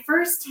my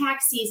first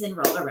tax season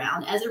rolled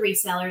around as a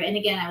reseller. And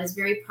again, I was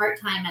very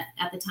part-time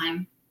at the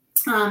time.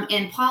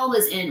 And Paul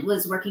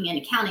was working in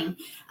accounting.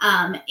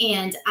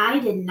 And I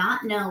did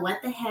not know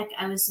what the heck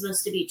I was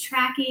supposed to be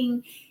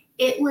tracking.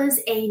 It was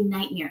a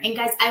nightmare. And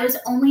guys, I was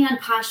only on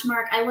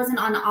Poshmark. I wasn't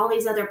on all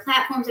these other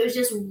platforms. It was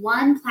just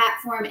one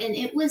platform, and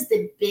it was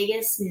the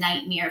biggest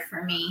nightmare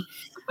for me.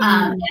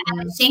 And I'm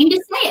ashamed to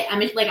say it.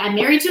 I'm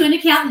married to an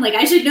accountant. Like,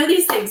 I should know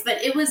these things,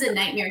 but it was a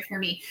nightmare for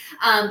me.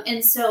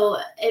 And so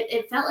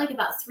it felt like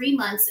about 3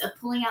 months of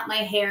pulling out my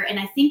hair, and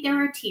I think there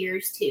were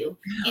tears too.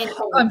 And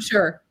I'm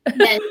sure.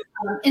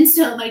 And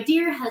so my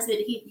dear husband,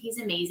 he's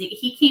amazing.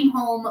 He came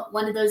home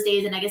one of those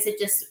days, and I guess it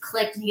just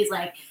clicked, and he's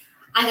like,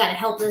 I got to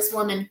help this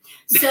woman.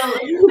 So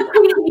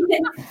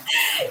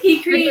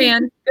he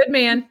created good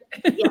man.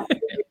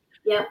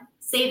 Yep.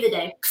 Save the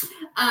day.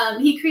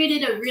 He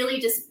created a really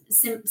just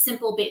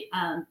simple,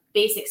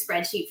 basic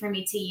spreadsheet for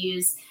me to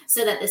use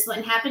so that this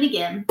wouldn't happen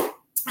again.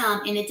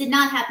 And it did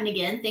not happen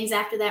again. Things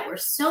after that were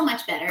so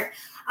much better.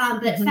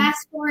 But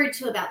fast forward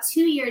to about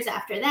 2 years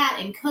after that,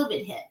 and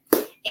COVID hit.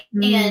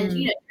 And,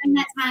 during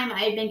that time, I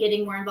had been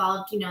getting more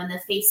involved, in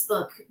the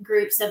Facebook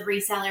groups of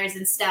resellers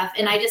and stuff.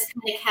 And I just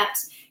kind of kept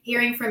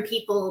hearing from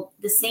people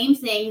the same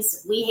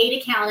things. We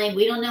hate accounting.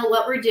 We don't know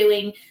what we're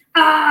doing.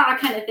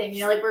 Kind of thing.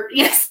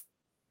 Yes.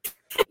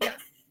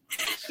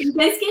 You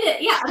guys get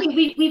it. Yeah. I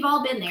mean, we've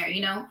all been there,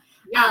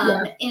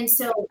 And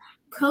so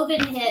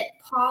COVID hit.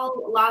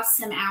 Paul lost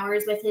some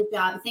hours with his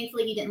job.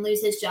 Thankfully, he didn't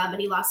lose his job, but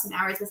he lost some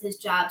hours with his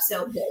job.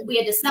 So we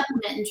had to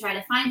supplement and try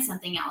to find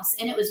something else.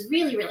 And it was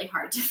really, really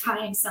hard to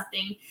find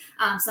something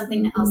else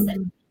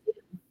that.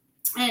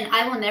 And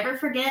I will never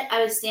forget,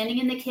 I was standing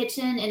in the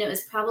kitchen, and it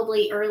was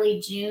probably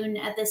early June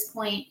at this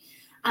point,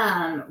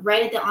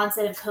 right at the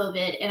onset of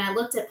COVID. And I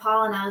looked at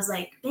Paul, and I was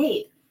like,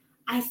 babe,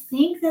 I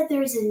think that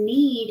there's a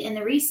need in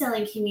the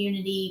reselling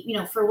community,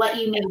 for what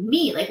you made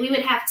me. Like, we would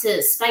have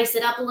to spice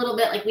it up a little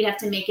bit. Like, we'd have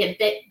to make it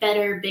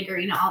better,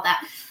 bigger, all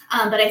that.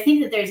 But I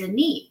think that there's a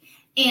need.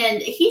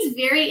 And he's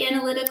very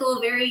analytical,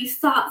 very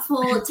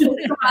thoughtful, takes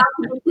a lot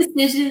of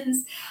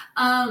decisions.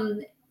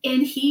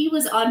 And he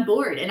was on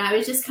board, and I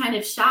was just kind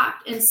of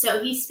shocked. And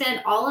so he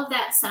spent all of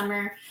that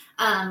summer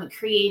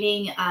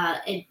creating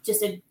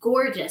just a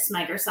gorgeous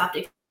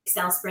Microsoft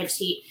Excel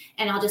spreadsheet.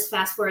 And I'll just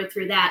fast forward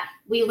through that.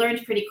 We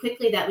learned pretty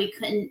quickly that we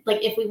couldn't,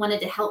 if we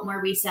wanted to help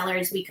more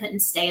resellers, we couldn't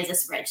stay as a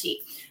spreadsheet.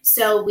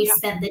 So we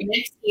spent the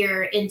next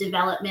year in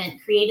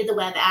development, created the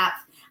web app.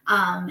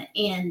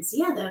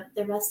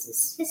 The rest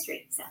is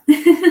history. So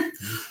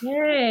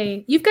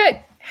Yay. You've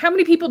got, how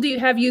many people do you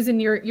have using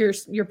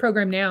your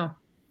program now?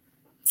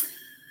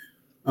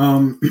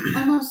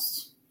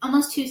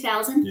 Almost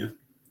 2,000. Yeah.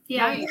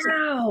 Yeah. Nice.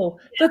 Wow,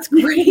 that's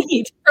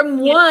great. From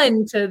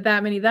one to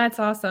that many, that's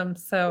awesome.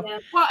 So Yeah.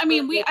 Well, I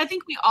mean, I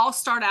think we all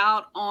start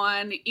out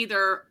on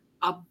either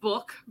a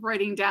book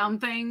writing down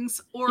things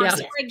or a Yeah.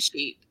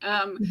 spreadsheet.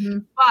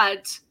 Mhm.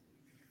 But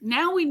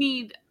now we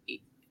need,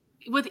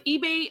 with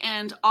eBay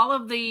and all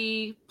of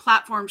the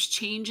platforms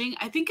changing,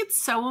 I think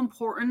it's so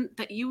important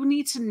that you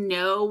need to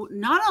know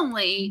not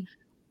only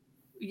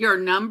your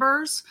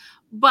numbers,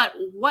 but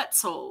what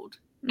sold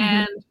Mhm.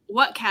 and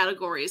what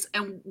categories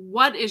and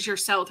what is your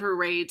sell-through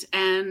rate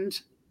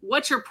and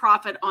what's your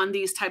profit on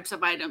these types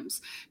of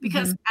items.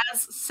 Because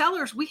as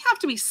sellers, we have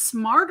to be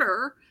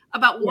smarter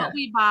about what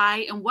we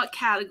buy and what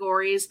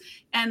categories.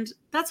 And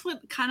that's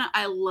what kind of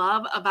I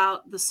love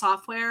about the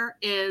software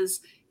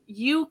is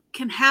you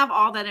can have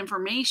all that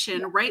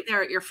information right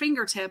there at your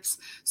fingertips.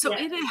 So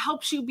it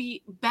helps you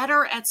be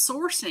better at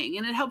sourcing,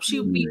 and it helps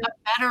you be a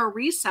better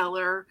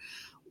reseller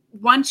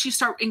once you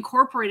start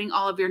incorporating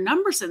all of your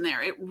numbers in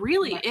there. It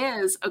really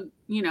is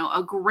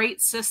a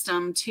great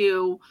system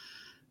to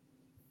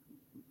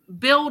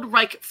build,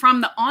 like,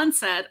 from the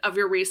onset of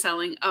your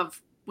reselling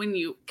of when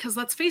you, because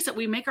let's face it,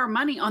 we make our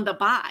money on the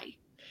buy.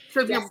 So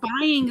if you're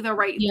buying the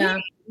right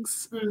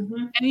things,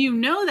 and you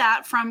know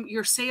that from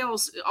your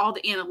sales, all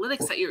the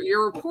analytics that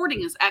your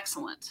reporting is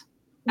excellent.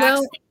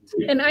 Well,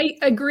 and I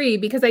agree,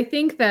 because I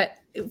think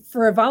that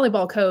for a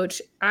volleyball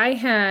coach, I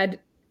had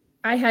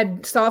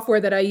software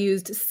that I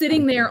used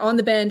sitting there on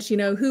the bench,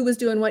 who was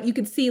doing what. You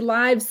could see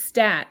live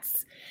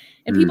stats,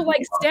 and people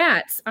like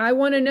stats. I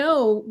want to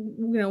know,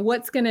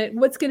 what's going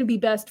to be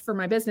best for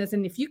my business.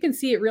 And if you can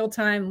see it real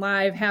time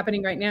live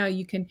happening right now,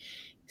 you can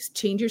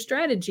change your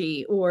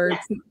strategy or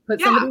put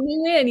somebody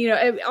new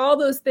in, all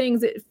those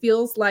things. It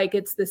feels like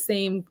it's the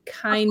same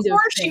kind of thing. Of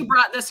course you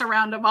brought this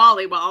around to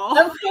volleyball.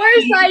 Of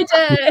course I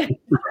did.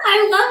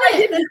 I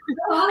love it.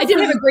 I did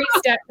have a great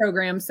stat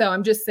program, so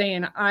I'm just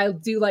saying I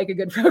do like a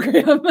good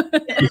program.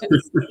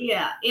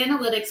 Yeah,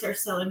 analytics are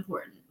so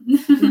important.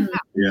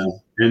 Yeah,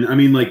 and I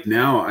mean, like,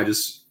 now I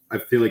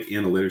feel like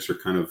analytics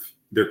are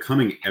they're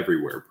coming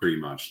everywhere pretty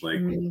much. Like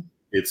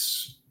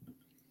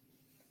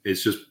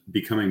it's just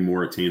becoming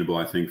more attainable,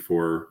 I think,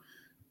 for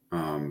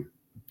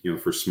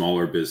for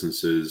smaller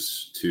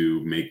businesses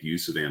to make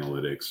use of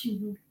analytics.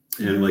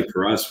 And like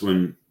for us,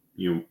 when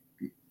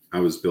I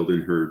was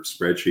building her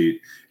spreadsheet,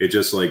 it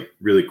just like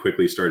really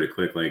quickly started to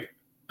click, like,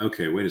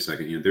 okay, wait a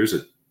second, there's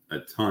a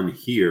ton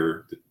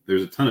here.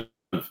 There's a ton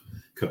of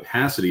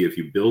capacity if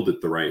you build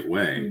it the right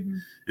way.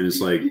 And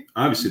it's like,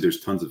 obviously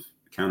there's tons of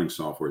accounting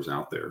softwares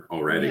out there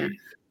already.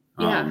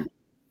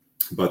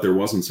 But there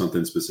wasn't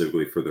something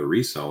specifically for the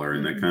reseller,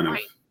 and that kind of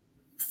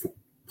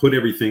put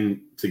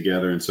everything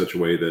together in such a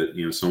way that,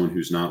 someone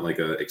who's not like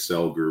a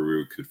Excel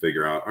guru could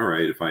figure out, all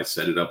right, if I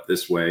set it up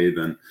this way,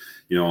 then,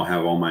 I'll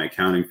have all my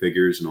accounting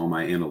figures and all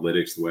my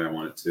analytics the way I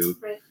want it to.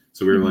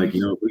 So we were like,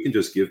 if we can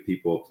just give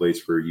people a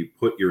place where you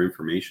put your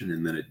information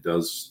and then it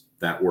does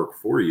that work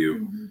for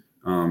you,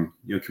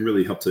 it can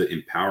really help to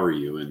empower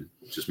you in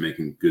just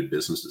making good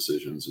business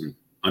decisions and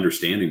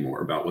understanding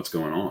more about what's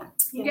going on.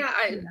 Yeah,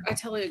 I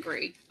totally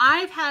agree.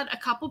 I've had a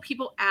couple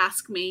people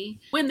ask me,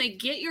 when they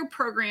get your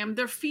program,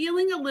 they're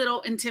feeling a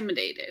little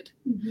intimidated.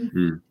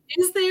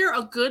 Is there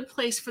a good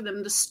place for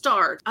them to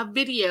start a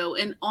video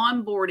and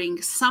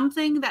onboarding,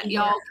 something that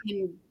y'all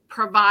can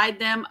provide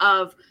them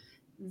of,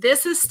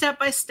 this is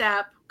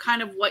step-by-step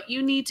kind of what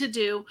you need to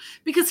do?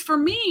 Because for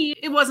me,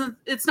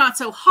 it's not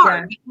so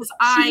hard because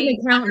I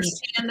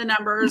understand the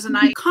numbers and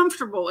I'm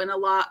comfortable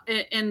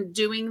in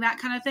doing that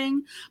kind of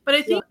thing. But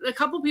I think a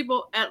couple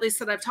people, at least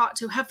that I've talked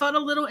to, have felt a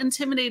little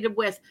intimidated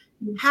with,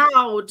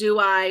 how do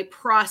I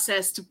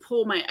process to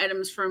pull my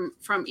items from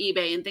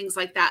eBay and things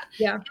like that?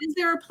 Is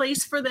there a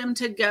place for them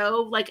to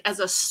go, like as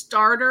a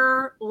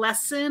starter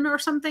lesson or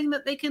something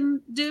that they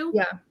can do?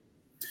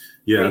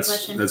 Yeah,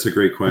 that's a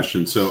great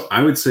question. So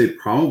I would say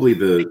probably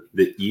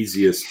the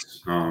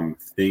easiest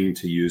thing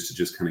to use to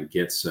just kind of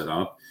get set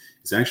up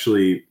is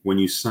actually, when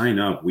you sign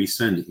up, we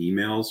send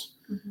emails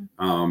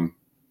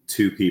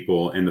to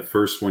people, and the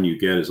first one you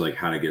get is like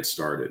how to get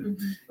started.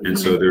 And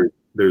so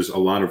there's a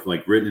lot of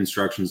like written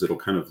instructions that'll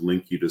kind of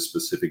link you to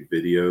specific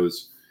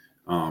videos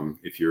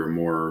if you're a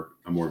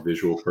more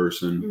visual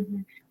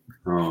person.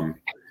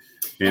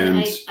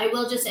 And I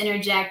will just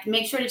interject,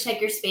 make sure to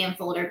check your spam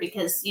folder,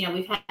 because,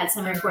 we've had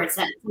some reports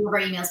that some of our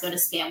emails go to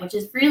spam, which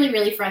is really,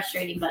 really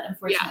frustrating, but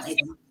unfortunately,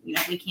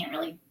 we can't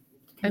really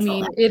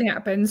control that. It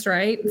happens,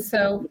 right?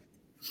 So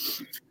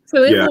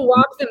it will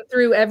walk them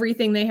through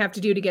everything they have to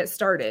do to get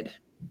started.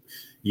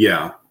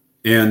 Yeah.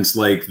 And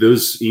like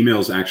those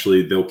emails,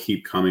 actually, they'll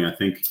keep coming. I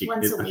think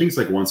it's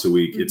like once a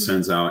week it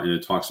sends out, and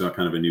it talks about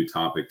kind of a new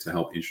topic to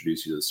help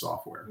introduce you to the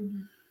software.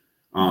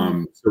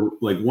 So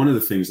like one of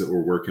the things that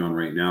we're working on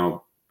right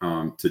now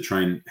to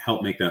try and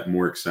help make that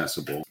more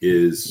accessible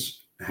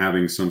is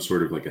having some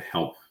sort of like a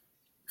help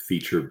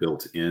feature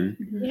built in.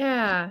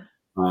 Yeah.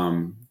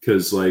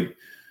 Because like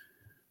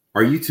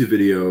our YouTube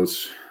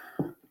videos,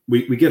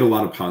 we get a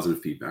lot of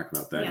positive feedback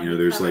about that.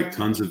 There's like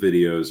tons of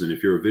videos, and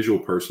if you're a visual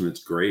person,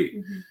 it's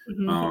great.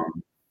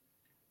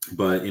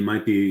 but it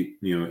might be,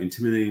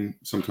 intimidating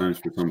sometimes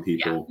for some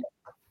people,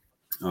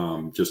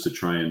 just to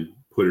try and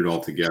put it all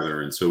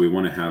together. And so we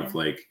want to have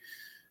like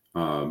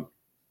a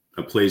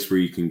place where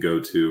you can go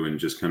to and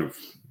just kind of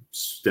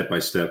step by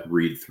step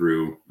read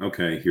through,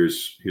 okay,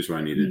 here's what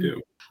I need to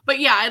do. But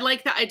yeah, I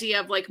like the idea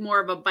of like more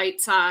of a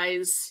bite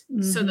size,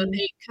 so that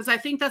because I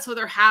think that's what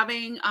they're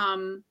having.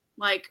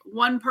 Like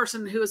one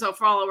person who is a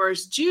follower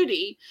is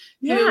Judy,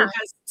 who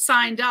has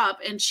signed up,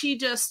 and she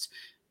just,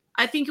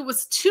 I think it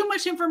was too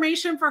much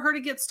information for her to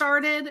get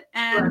started.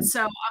 And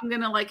so I'm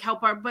going to like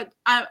help her. But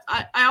I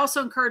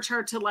also encourage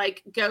her to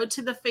like go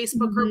to the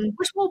Facebook group,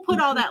 which we'll put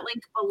all that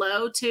link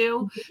below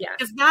too.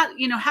 Because that,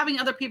 having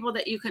other people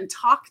that you can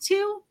talk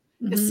to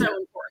is so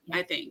important,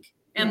 I think.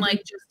 And like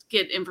just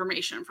get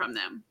information from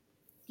them.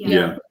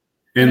 Yeah.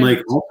 And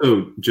like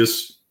also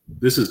just,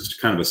 this is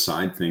kind of a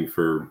side thing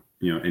for,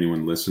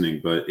 anyone listening,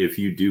 but if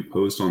you do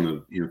post on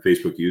the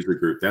Facebook user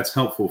group, that's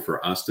helpful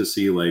for us to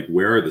see like,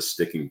 where are the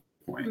sticking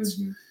points?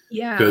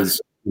 Yeah.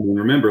 Because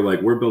remember, like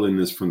we're building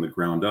this from the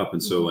ground up.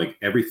 And so like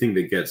everything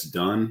that gets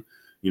done,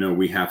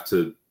 we have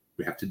to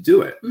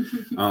do it.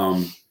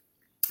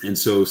 And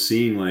so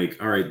seeing like,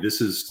 all right,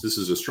 this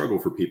is a struggle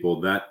for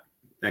people, that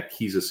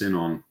keys us in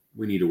on,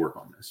 we need to work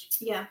on this.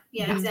 Yeah,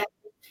 exactly.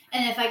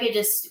 And if I could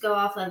just go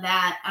off of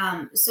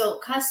that, so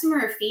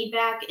customer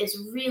feedback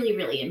is really,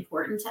 really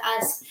important to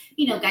us.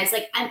 Guys,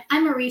 like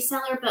I'm a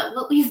reseller, but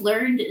what we've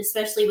learned,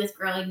 especially with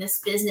growing this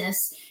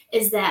business,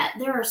 is that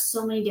there are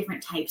so many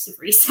different types of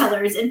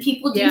resellers and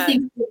people do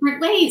things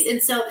different ways. And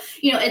so,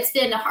 it's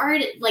been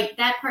hard. Like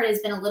that part has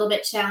been a little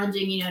bit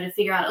challenging, to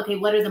figure out, okay,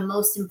 what are the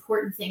most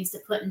important things to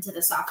put into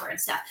the software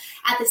and stuff.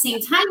 At the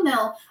same time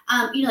though,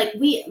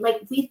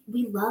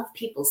 we love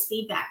people's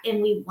feedback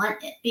and we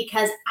want it,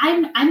 because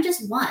I'm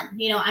just one,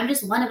 I'm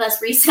just one of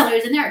us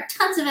resellers, and there are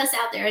tons of us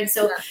out there. And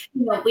so,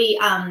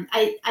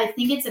 I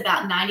think it's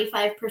about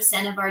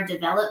 95% of our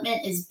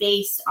development is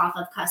based off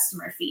of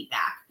customer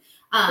feedback.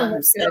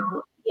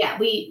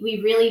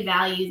 We really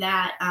value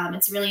that.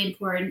 It's really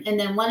important. And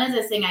then one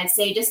other thing I'd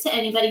say, just to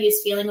anybody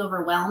who's feeling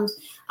overwhelmed,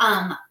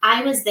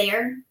 I was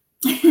there.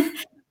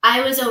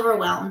 I was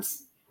overwhelmed.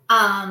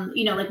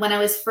 Like when I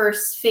was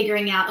first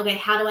figuring out, okay,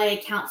 how do I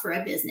account for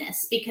a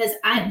business? Because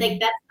I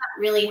think that's not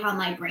really how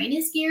my brain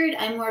is geared.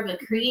 I'm more of a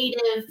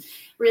creative,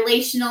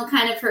 relational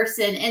kind of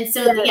person. And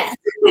so,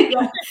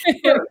 the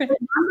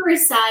number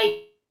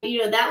side,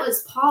 that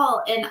was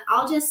Paul. And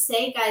I'll just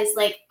say, guys,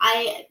 like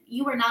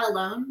you are not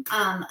alone.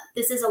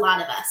 This is a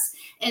lot of us.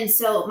 And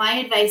so my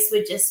advice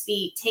would just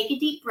be take a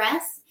deep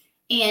breath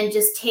and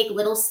just take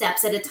little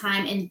steps at a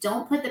time, and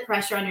don't put the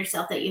pressure on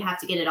yourself that you have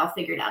to get it all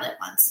figured out at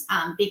once.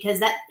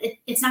 Because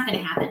it's not going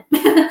to happen.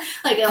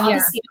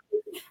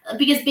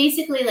 Because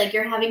basically like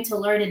you're having to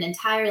learn an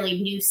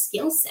entirely new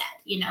skill set,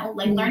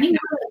 like learning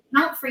how to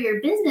account for your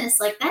business,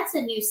 like that's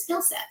a new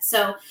skill set.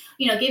 So,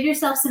 give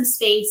yourself some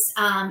space.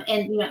 And,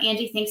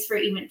 Angie, thanks for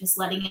even just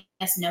letting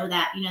us know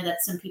that,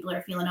 that some people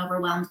are feeling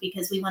overwhelmed,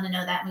 because we want to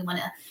know that, and we want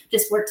to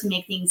just work to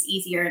make things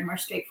easier and more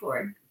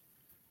straightforward.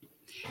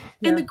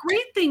 And the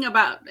great thing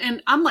about,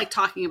 and I'm like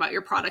talking about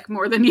your product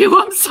more than you,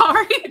 I'm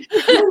sorry.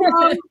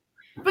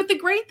 But the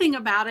great thing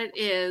about it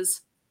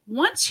is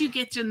once you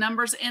get your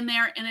numbers in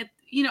there, and it,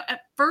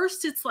 at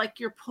first it's like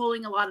you're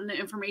pulling a lot of the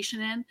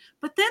information in,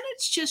 but then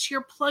it's just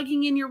you're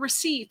plugging in your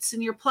receipts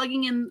and you're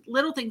plugging in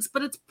little things,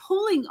 but it's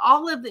pulling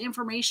all of the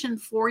information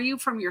for you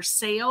from your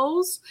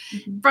sales,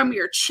 from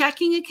your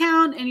checking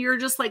account, and you're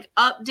just like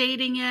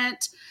updating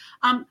it.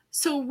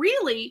 So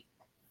really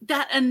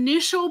that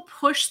initial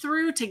push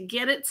through to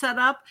get it set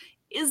up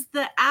is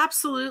the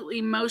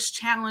absolutely most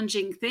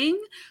challenging thing,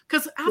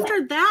 because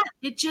after that,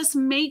 it just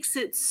makes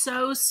it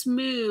so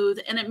smooth,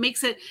 and it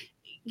makes it,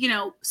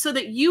 so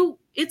that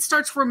it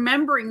starts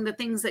remembering the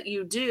things that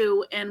you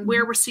do and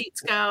where receipts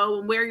go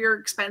and where your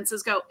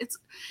expenses go. It's,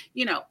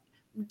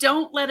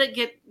 don't let it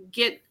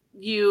get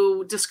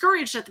you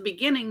discouraged at the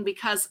beginning,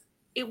 because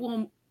it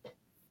will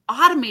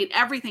automate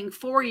everything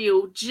for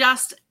you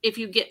just if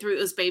you get through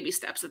those baby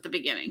steps at the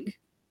beginning.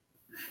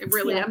 It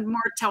really, I'm more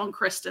telling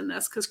Kristen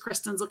this because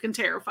Kristen's looking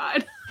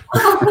terrified.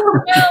 Well,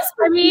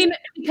 I mean,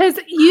 because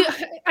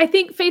I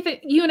think, Faith,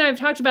 you and I have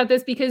talked about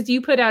this, because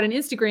you put out an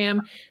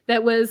Instagram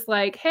that was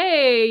like,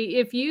 hey,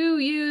 if you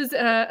use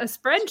a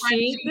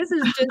spreadsheet, this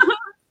is just,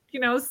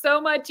 so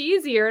much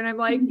easier. And I'm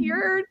like,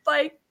 you're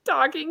like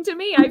talking to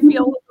me. I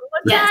feel a little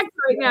attacked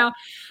right now,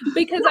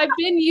 because I've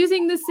been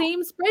using the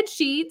same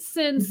spreadsheet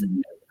since,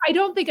 I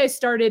don't think I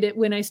started it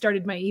when I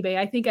started my eBay.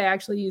 I think I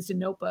actually used a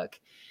notebook.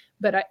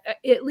 But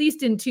at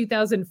least in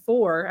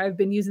 2004, I've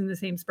been using the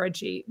same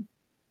spreadsheet.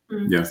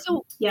 Yeah.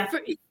 So,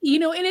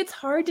 and it's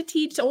hard to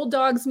teach old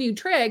dogs new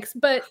tricks,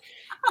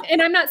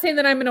 and I'm not saying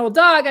that I'm an old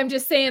dog. I'm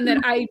just saying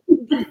that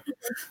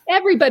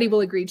everybody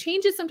will agree.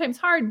 Change is sometimes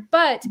hard,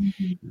 but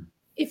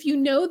if you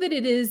know that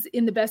it is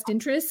in the best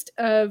interest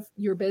of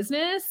your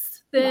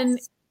business, then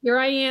here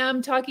I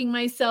am talking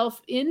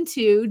myself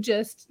into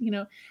just,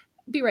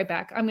 be right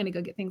back. I'm going to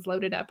go get things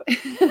loaded up.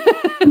 Because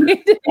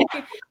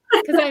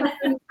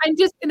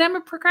I'm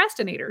a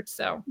procrastinator.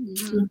 So,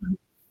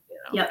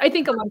 Yep. I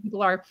think a lot of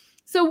people are.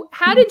 So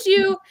how did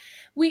you,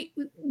 we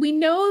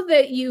know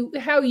that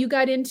how you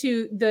got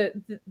into the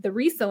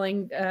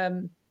reselling,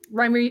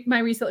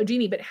 my Reseller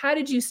Genie, but how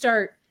did you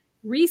start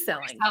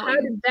reselling? How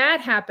did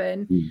that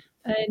happen?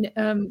 And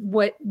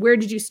where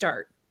did you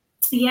start?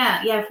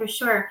 Yeah, for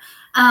sure.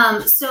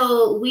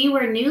 So we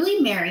were newly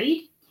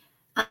married.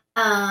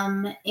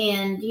 And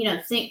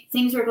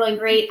things were going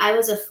great. I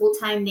was a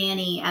full-time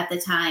nanny at the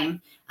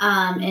time.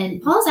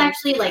 And Paul's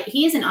actually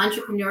he has an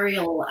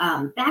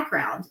entrepreneurial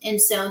background.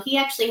 And so he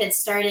actually had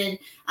started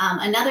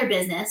another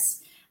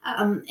business.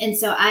 And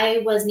so I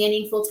was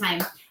nannying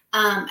full-time.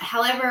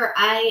 However,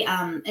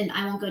 and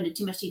I won't go into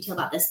too much detail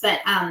about this, but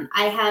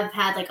I have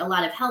had a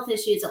lot of health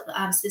issues,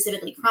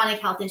 specifically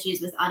chronic health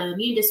issues with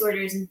autoimmune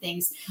disorders and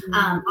things.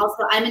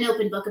 Also, I'm an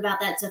open book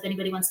about that. So if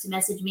anybody wants to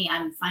message me,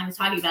 I'm fine with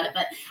talking about it,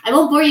 but I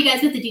won't bore you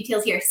guys with the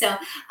details here. So,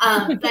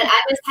 but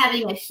I was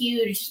having a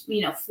huge,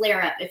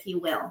 flare up, if you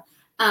will.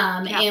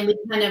 And we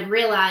kind of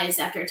realized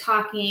after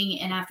talking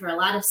and after a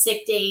lot of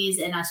sick days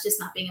and us just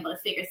not being able to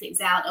figure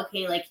things out,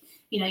 okay,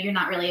 you're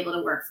not really able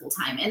to work full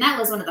time. And that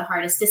was one of the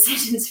hardest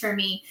decisions for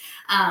me.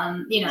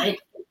 It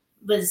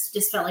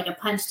felt like a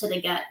punch to the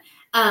gut.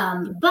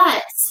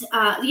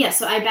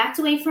 So I backed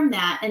away from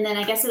that. And then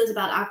I guess it was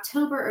about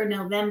October or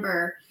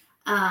November.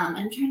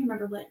 I'm trying to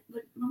remember what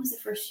was the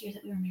first year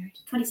that we were married?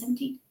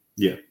 2017?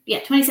 Yeah. Yeah,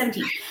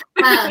 2017.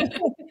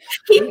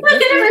 People are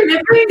going to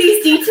remember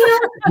these details?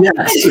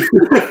 Yes.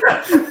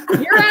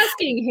 You're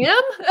asking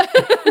him?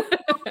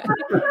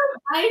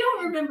 I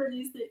don't remember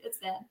these things. It's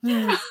bad.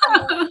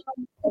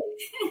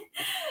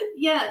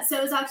 So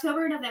it was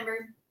October,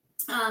 November.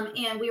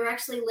 And we were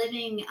actually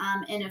living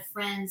in a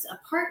friend's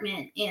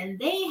apartment, and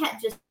they had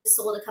just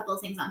sold a couple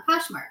of things on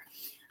Poshmark.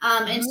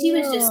 And she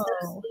was just so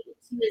sweet.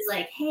 She was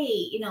like,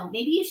 hey,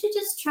 maybe you should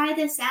just try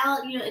this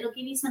out. It'll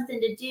give you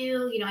something to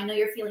do. I know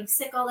you're feeling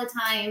sick all the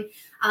time.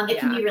 It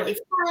can be really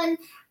fun.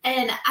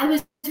 And I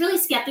was really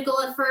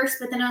skeptical at first,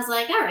 but then I was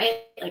like, all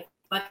right,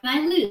 what can I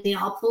lose?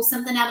 I'll pull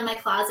something out of my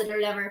closet or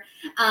whatever.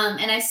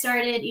 And I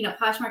started,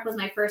 Poshmark was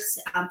my first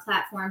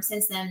platform.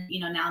 Since then,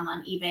 now I'm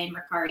on eBay and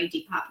Mercari,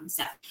 Depop and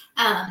stuff.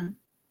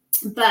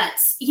 But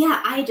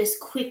yeah, I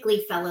just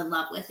quickly fell in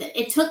love with it.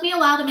 It took me a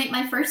while to make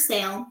my first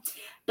sale.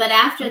 But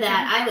after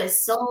that, I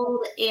was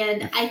sold,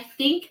 and I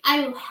think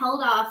I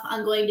held off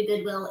on going to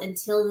Goodwill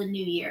until the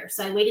new year.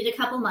 So I waited a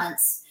couple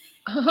months.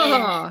 And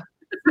as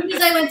soon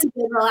as I went to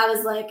Goodwill, I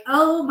was like,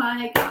 oh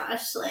my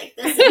gosh,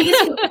 this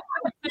is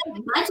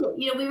budget.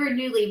 We were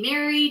newly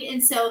married,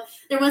 and so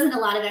there wasn't a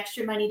lot of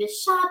extra money to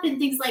shop and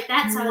things like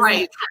that. So I was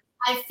like,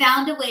 I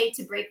found a way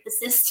to break the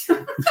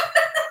system.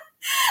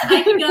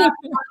 I could go to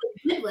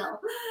Goodwill,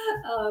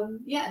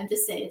 and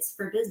just say it's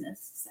for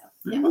business. So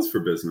it was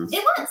for business.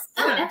 It was.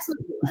 Oh, it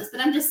absolutely was.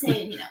 But I'm just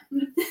saying,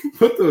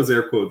 put those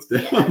air quotes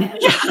down.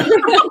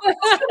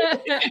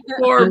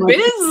 For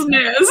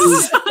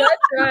business.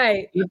 That's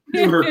right.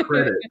 To her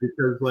credit,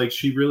 because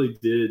she really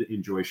did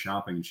enjoy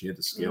shopping, and she had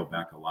to scale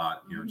back a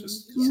lot.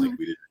 Just like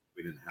we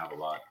didn't have a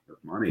lot of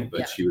money,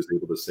 but she was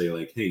able to say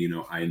hey,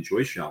 I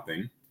enjoy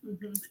shopping.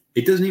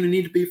 It doesn't even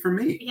need to be for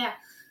me. Yeah.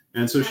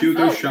 And so she would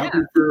go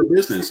shopping for her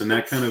business, and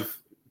that kind of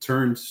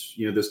turned,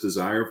 this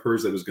desire of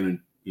hers that was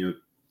going to,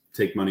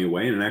 take money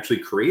away, and it actually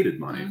created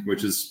money,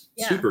 which is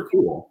super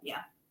cool.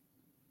 Yeah.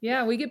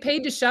 Yeah, we get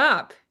paid to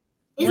shop.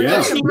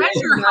 Yeah.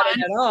 Treasure hunt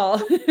at all.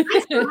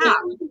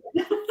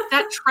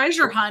 That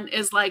treasure hunt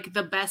is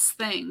the best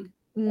thing.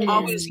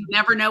 Always, you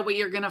never know what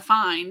you're going to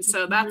find.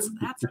 So that's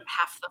half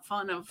the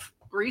fun of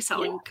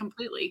reselling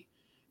completely.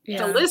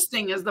 Yeah. The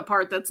listing is the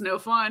part that's no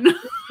fun.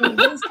 The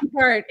listing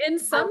part, and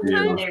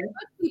sometimes the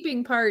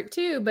bookkeeping part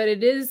too. But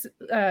it is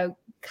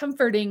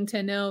comforting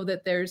to know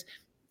that there's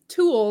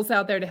tools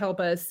out there to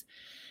help us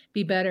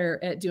be better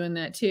at doing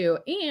that too.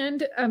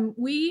 And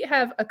we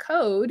have a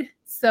code.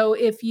 So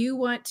if you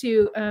want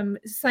to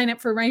sign up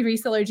for My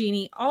Reseller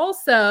Genie,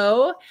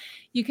 also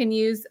you can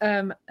use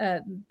the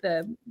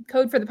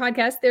code for the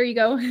podcast. There you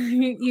go.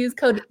 Use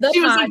code the She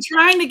was pod.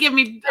 Trying to give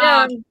me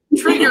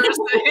triggers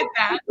to hit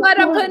that. What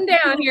I'm putting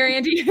down here,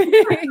 Angie.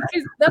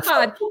 The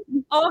pod,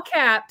 all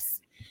caps.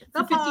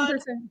 The 15%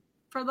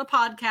 for the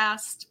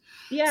podcast.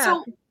 Yeah.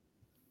 So,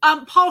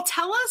 Paul,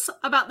 tell us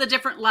about the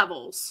different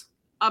levels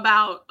of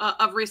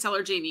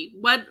Reseller Genie.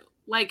 What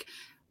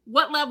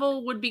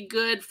level would be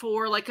good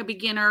for a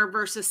beginner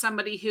versus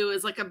somebody who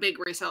is a big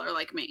reseller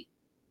like me?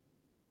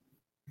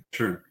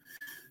 Sure.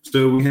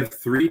 So we have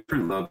 3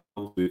 different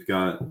levels. We've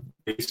got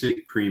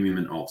basic, premium,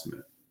 and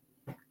ultimate.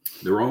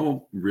 They're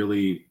all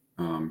really,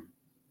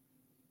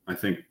 I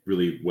think,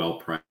 really well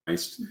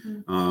priced.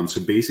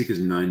 So basic is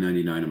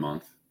 $9.99 a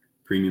month,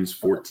 premium's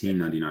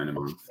 $14.99 a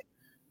month,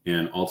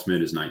 and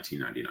ultimate is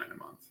 $19.99 a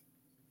month.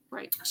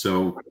 Right.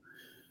 So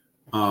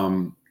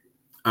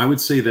I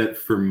would say that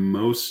for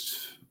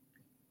most,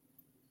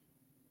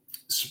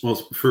 so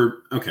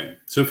for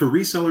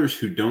resellers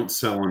who don't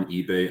sell on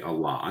eBay a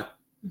lot,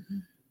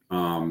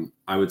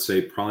 I would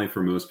say probably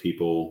for most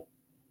people,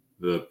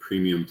 the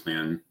premium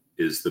plan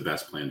is the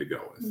best plan to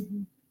go with.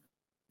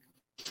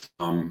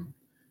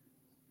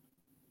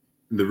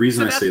 the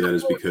reason So I say that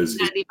is because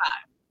 $14.95.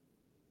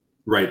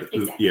 right,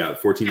 Exactly. yeah,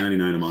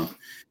 $14.99 a month.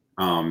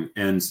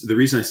 And the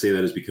reason I say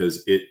that is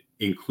because it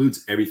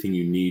includes everything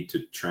you need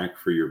to track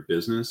for your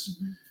business.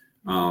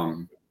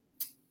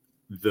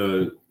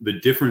 The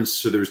difference,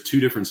 so there's two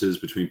differences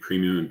between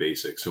premium and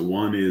basic. So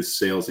one is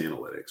sales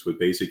analytics. With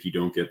basic, you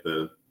don't get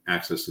the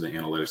access to the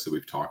analytics that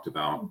we've talked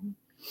about.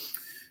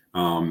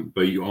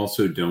 But you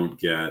also don't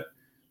get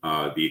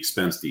the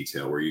expense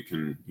detail where you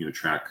can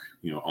track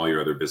all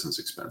your other business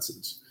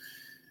expenses.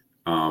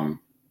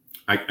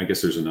 I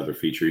guess there's another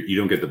feature. You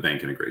don't get the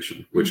bank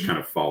integration, which kind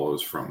of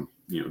follows from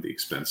the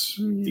expense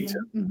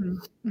detail.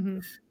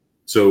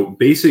 So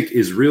basic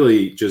is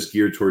really just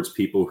geared towards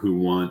people who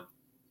want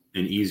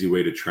an easy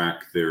way to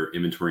track their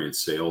inventory and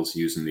sales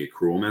using the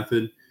accrual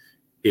method.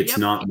 It's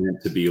not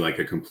meant to be like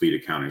a complete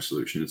accounting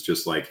solution. It's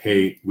just like,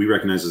 hey, we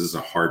recognize this is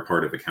a hard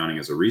part of accounting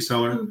as a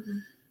reseller.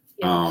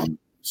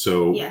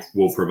 So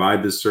we'll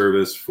provide this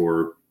service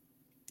for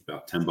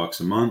about $10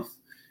 a month,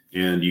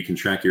 and you can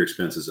track your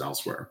expenses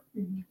elsewhere.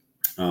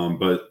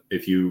 But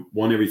if you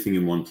want everything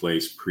in one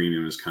place,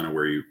 premium is kind of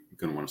where you're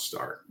going to want to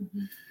start.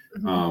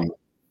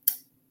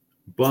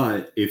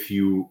 But if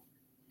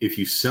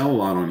you sell a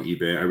lot on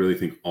eBay, I really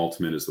think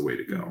Ultimate is the way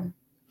to go.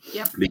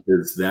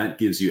 Because that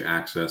gives you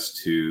access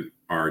to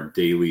our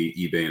daily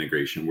eBay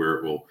integration, where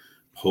it will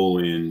pull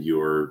in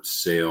your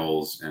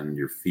sales and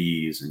your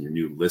fees and your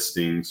new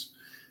listings,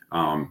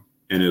 and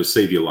it'll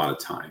save you a lot of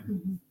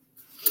time.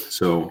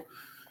 So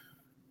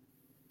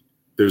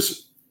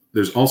there's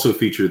also a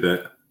feature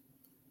that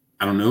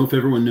I don't know if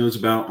everyone knows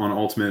about on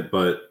Ultimate,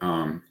 but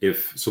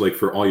like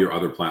for all your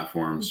other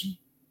platforms,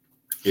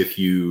 if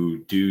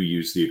you do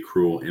use the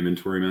accrual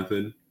inventory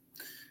method,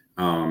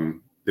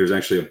 there's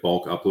actually a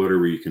bulk uploader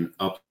where you can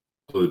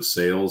upload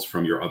sales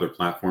from your other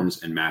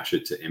platforms and match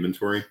it to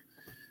inventory.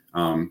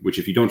 Which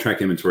if you don't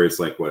track inventory, it's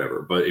like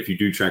whatever. But if you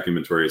do track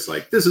inventory, it's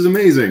like, this is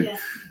amazing.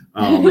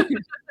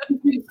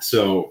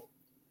 So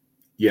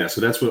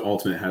that's what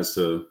Ultimate has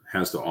to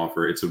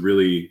offer. It's a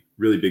really,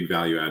 really big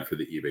value add for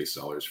the eBay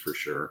sellers for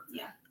sure.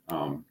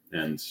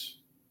 And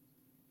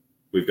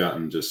we've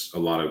gotten just a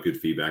lot of good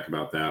feedback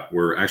about that.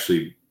 We're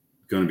actually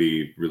going to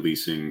be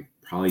releasing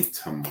probably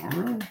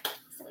tomorrow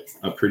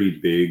a pretty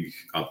big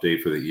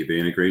update for the eBay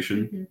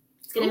integration.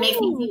 It's going to make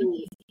things even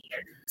easier.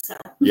 So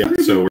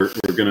so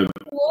we're going to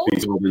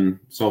be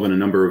solving a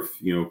number of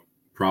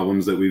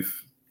problems that we've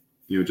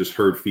just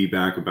heard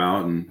feedback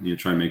about, and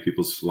try and make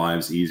people's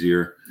lives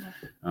easier.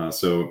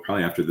 So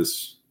probably after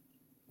this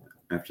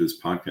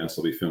podcast,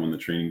 I'll be filming the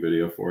training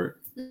video for it.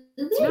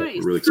 Nice.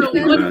 We're really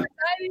excited about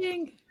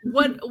that.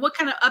 What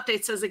kind of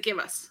updates does it give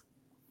us?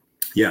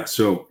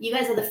 So you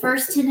guys are the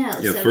first to know.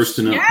 First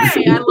to know. Yay,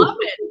 I love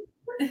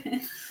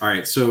it. All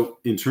right. So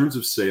in terms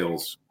of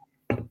sales,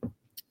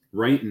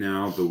 right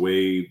now, the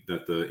way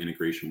that the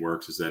integration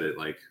works is that it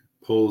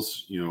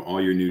pulls,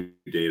 all your new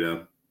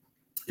data,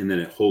 and then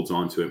it holds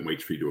on to it and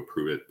waits for you to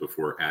approve it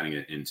before adding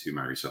it into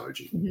My Reseller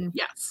Genie.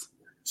 Yes.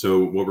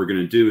 So what we're going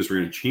to do is we're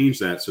going to change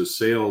that so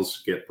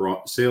sales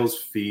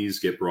fees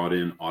get brought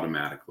in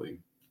automatically.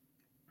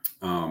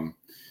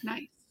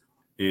 Nice.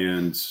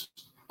 And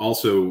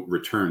also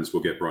returns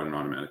will get brought in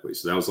automatically.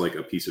 So that was like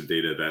a piece of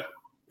data that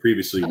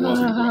previously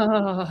wasn't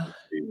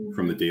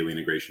from the daily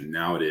integration.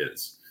 Now it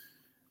is.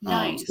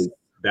 Nice. So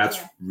that's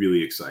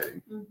really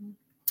exciting.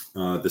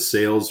 The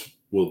sales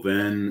will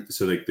then,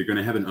 they're going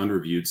to have an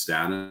unreviewed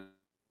status.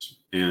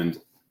 And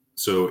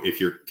so if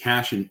you're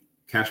cash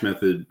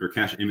method or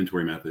cash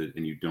inventory method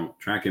and you don't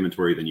track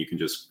inventory, then you can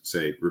just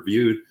say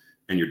reviewed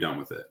and you're done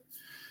with it.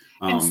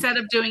 Instead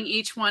of doing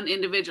each one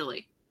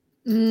individually.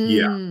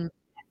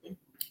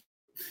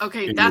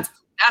 Okay, that's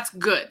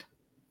good.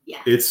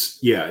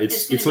 It's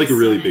like a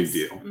really big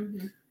deal.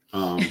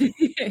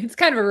 It's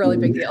kind of a really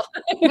big deal.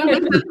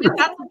 That's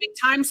a big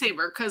time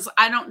saver because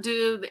I don't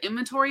do the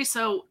inventory.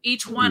 So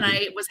each one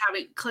I was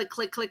having click,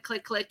 click, click,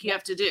 click, click, you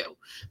have to do.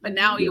 But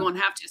now you won't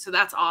have to. So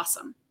that's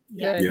awesome.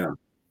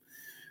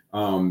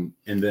 And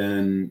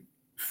then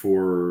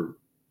for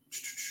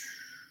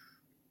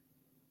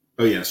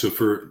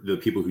the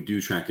people who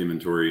do track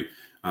inventory,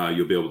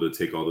 you'll be able to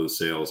take all those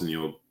sales and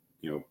you'll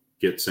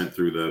get sent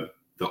through the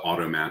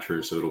auto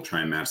matcher, so it'll try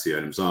and match the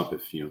items up.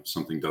 If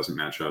something doesn't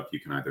match up, you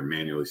can either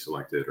manually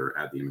select it or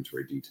add the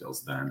inventory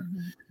details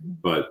then.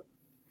 But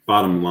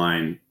bottom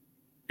line,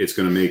 it's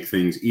going to make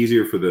things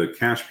easier for the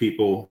cash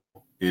people,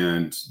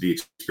 and the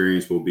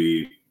experience will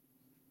be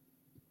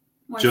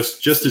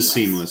just as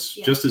seamless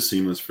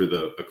for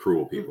the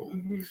accrual people.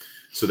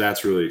 So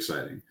that's really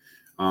exciting.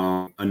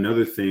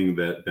 Another thing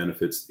that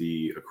benefits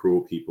the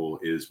accrual people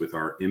is with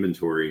our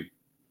inventory,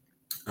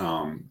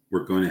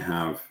 we're going to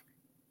have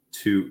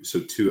two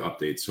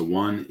updates. So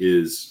one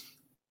is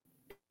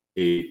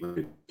a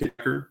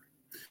tracker.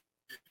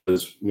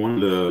 Because one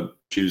of the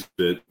issues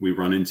that we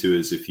run into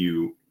is if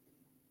you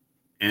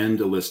end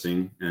a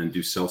listing and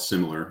do sell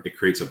similar, it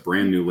creates a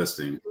brand new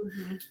listing.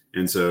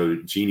 And so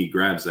Genie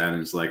grabs that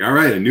and it's like, all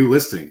right, a new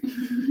listing,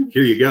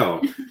 here you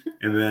go.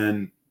 And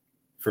then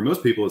for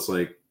most people, it's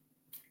like,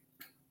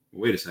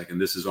 wait a second,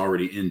 this is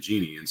already in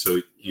Genie. And so,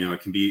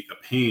 it can be a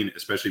pain,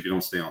 especially if you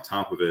don't stay on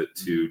top of it,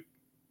 to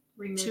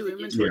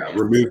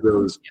remove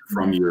those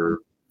from your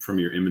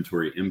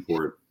inventory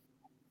import.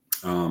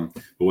 But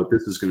what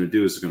this is going to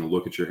do is it's going to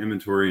look at your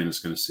inventory and it's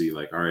going to see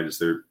like, all right, is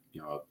there,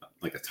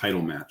 like a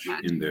title match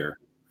in there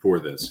for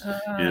this?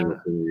 And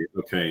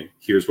okay,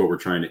 here's what we're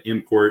trying to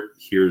import.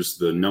 Here's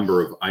the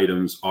number of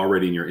items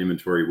already in your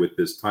inventory with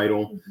this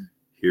title.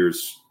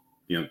 Here's,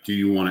 do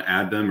you want to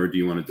add them or do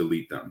you want to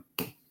delete them?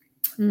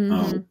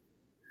 And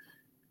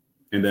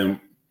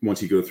then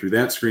once you go through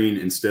that screen,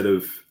 instead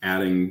of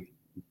adding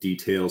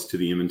details to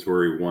the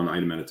inventory one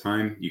item at a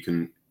time, you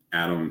can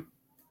add them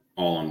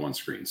all on one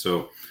screen.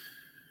 So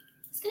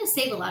it's going to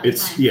save a lot of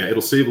time. Yeah,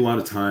 it'll save a lot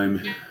of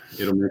time.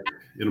 It'll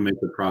make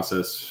the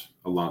process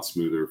a lot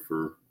smoother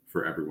for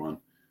everyone.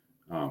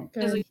 I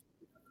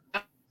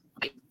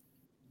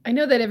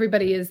know that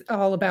everybody is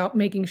all about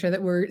making sure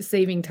that we're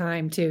saving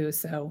time too,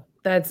 so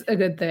that's a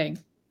good thing.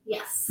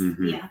 Yes.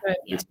 Yeah,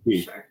 for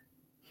sure.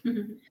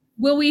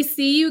 Will we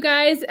see you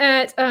guys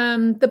at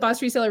the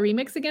Boss Reseller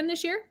Remix again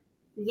this year?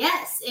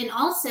 Yes, and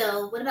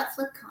also, what about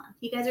FlipCon?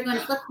 You guys are going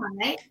to FlipCon,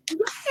 right?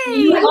 Hey,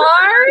 you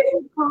are?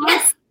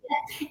 Yes.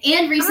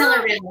 And Reseller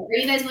Rally. Are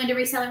you guys going to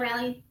Reseller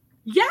Rally?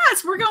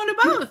 Yes, we're going to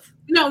both.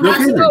 No, we're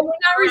not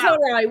Reseller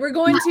Rally. We're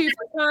going to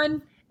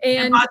FlipCon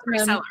and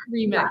Reseller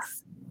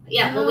Remix.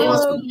 Yeah, well, we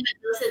will see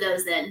both of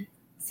those then.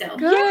 So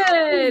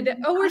good.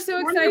 Oh, we're so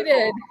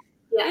excited.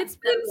 Yeah, it's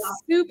been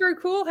super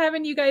cool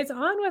having you guys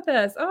on with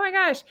us. Oh my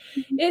gosh.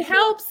 It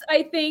helps,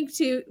 I think,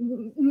 to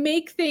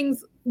make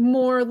things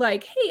more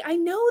like, hey, I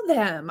know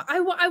them. I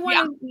want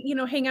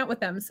to, hang out with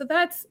them. So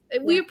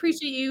we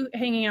appreciate you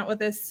hanging out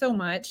with us so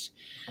much.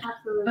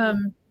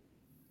 Absolutely.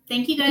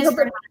 Thank you guys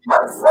for having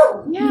us.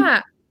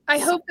 Yeah. I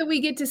hope that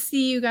we get to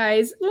see you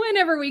guys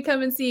whenever we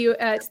come and see you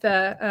at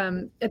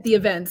the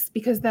events,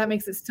 because that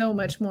makes it so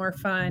much more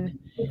fun.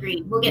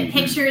 Agreed. We'll get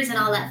pictures and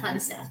all that fun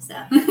stuff.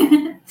 So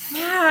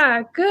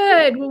yeah,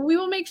 good. Well, we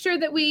will make sure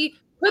that we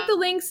put the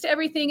links to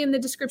everything in the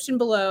description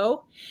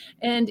below.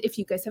 And if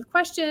you guys have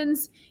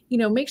questions,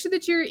 make sure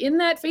that you're in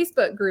that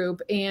Facebook group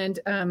and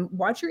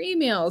watch your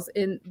emails.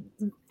 And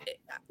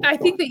I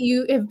think that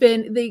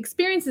the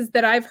experiences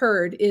that I've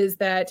heard is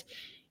that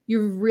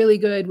you're really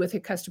good with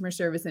customer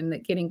service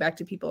and getting back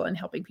to people and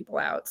helping people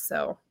out.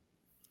 So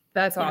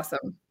that's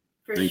awesome.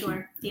 For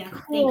sure. Yeah.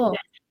 Cool.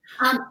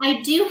 Thank you.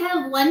 I do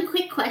have one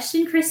quick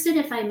question, Kristen,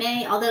 if I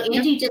may, although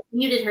Angie just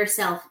muted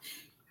herself.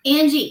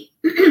 Angie,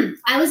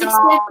 I was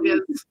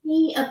expecting to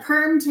see a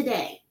perm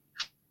today.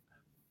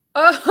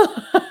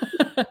 Oh.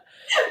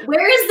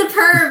 Where is the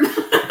perm?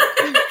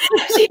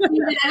 She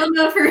muted. I don't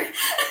know if her...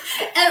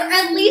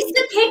 At least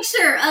a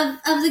picture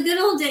of the good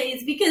old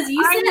days, because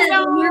you said you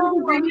were going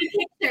to bring me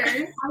a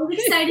picture. I was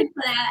excited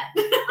for that.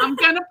 I'm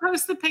going to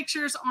post the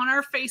pictures on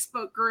our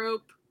Facebook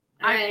group.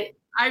 All right.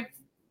 I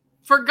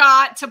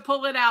forgot to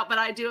pull it out, but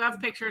I do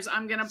have pictures.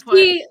 I'm going to put.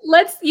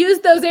 Let's use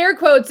those air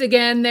quotes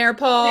again there,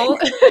 Paul.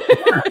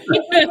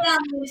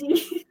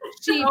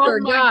 She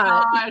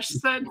forgot. My gosh,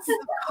 that's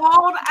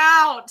called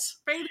out.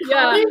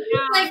 Yeah. This is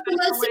like the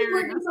most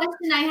important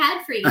question I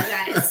had for you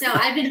guys. So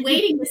I've been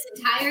waiting this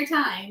entire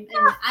time.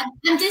 And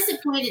I'm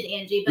disappointed,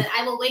 Angie, but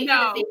I will wait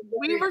for the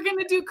we were going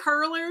to do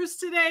curlers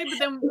today, but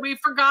then we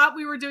forgot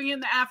we were doing it in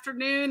the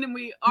afternoon, and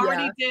we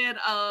already did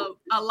a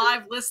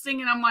live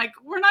listing. And I'm like,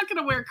 we're not going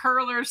to wear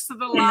curlers to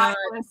the live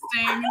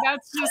listing.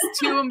 That's just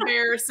too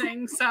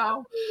embarrassing.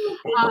 So,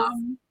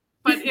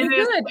 but it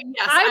is good.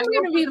 Yes, I'm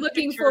going to be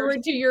looking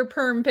forward to your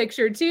perm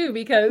picture too,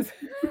 because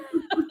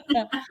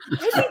guys.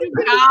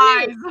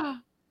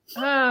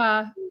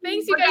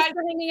 Thanks you guys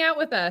for hanging out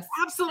with us.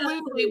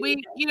 Absolutely.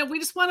 We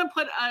just want to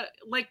put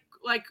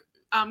like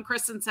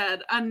Kristen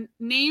said, a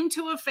name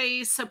to a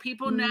face so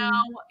people know,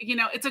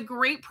 it's a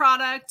great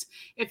product.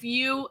 If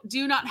you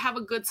do not have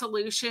a good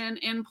solution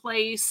in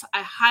place,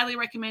 I highly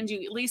recommend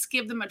you at least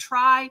give them a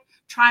try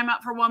them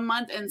out for 1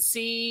 month and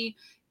see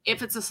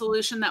if it's a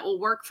solution that will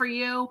work for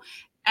you,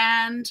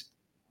 and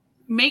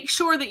make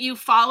sure that you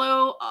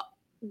follow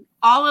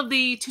all of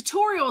the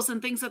tutorials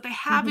and things that they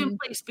have in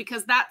place,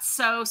 because that's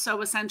so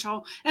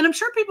essential. And I'm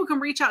sure people can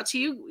reach out to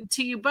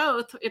you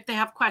both if they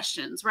have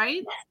questions,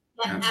 right?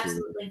 Yeah,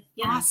 absolutely.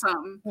 Yeah.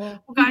 Awesome.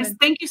 Well, guys,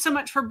 thank you so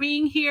much for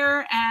being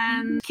here,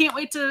 and can't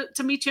wait to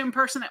meet you in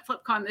person at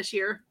FlipCon this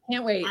year.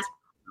 Can't wait.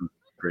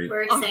 Great.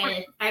 We're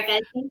excited. All right,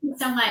 guys. Thank you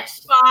so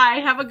much.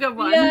 Bye. Have a good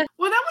one. Yeah.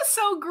 Well, that was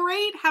so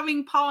great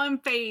having Paul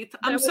and Faith.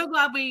 I'm so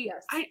glad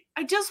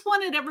I just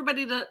wanted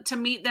everybody to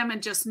meet them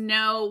and just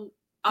know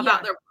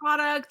about their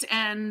product.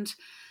 And,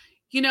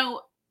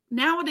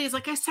 nowadays,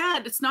 like I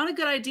said, it's not a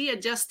good idea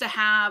just to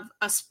have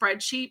a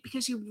spreadsheet,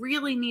 because you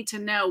really need to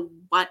know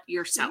what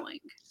you're selling.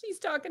 She's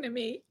talking to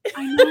me.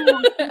 I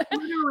know. I'm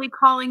literally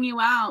calling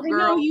you out,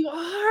 girl.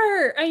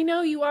 I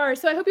know you are.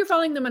 So I hope you're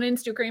following them on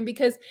Instagram,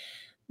 because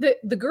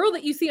the girl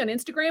that you see on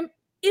Instagram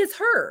is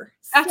her.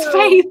 That's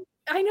Faith.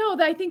 I know.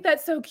 I think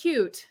that's so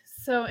cute.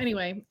 So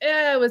anyway,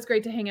 it was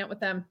great to hang out with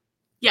them.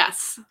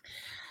 Yes.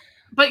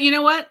 But you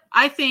know what?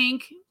 I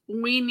think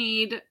we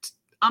need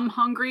I'm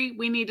hungry.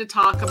 We need to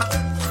talk about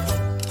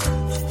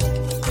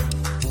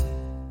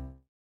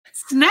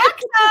snack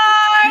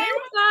time.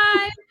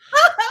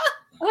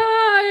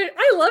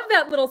 I love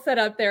that little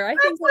setup there. I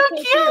think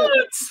That's so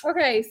cute.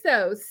 Okay,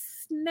 so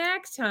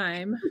snack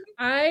time.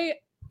 I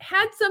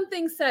had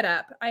something set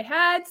up. I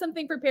had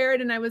something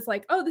prepared and I was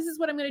like, oh, this is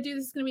what I'm going to do.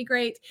 This is going to be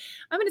great.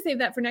 I'm going to save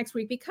that for next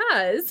week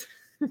because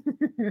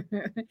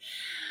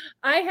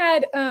I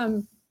had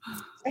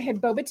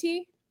boba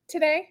tea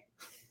today.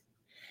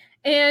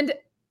 And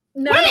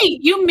wait,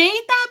 you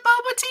made that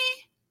boba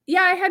tea?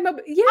 Yeah, I had boba.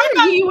 Yeah, I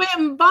thought you went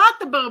and bought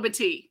the boba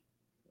tea.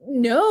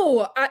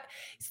 No,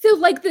 so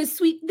like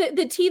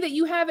the tea that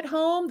you have at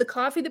home, the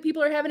coffee that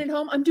people are having at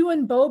home, I'm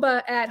doing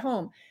boba at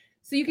home.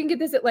 So you can get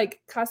this at like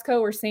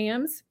Costco or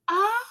Sam's.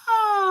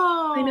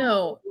 Oh, I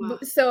know.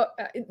 So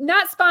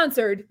not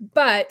sponsored,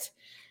 but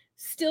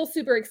still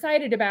super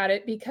excited about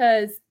it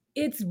because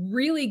it's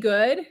really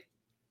good.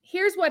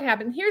 Here's what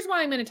happened. Here's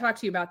why I'm going to talk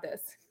to you about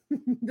this.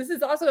 This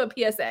is also a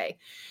PSA.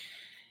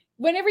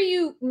 Whenever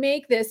you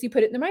make this, you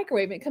put it in the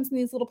microwave. It comes in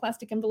these little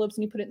plastic envelopes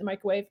and you put it in the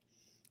microwave.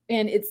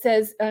 And it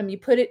says you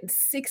put it in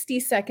 60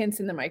 seconds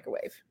in the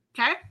microwave.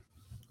 Okay.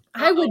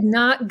 I would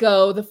not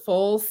go the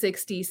full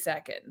 60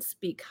 seconds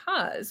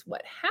because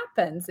what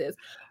happens is,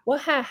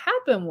 what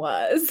happened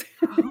was,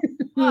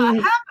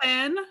 what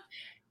happened?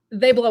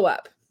 They blow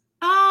up.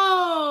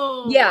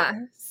 Oh.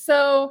 Yeah.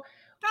 So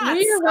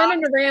we were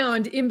running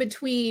around in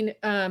between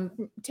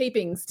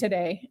tapings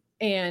today,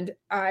 and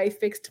I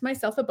fixed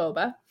myself a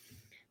boba,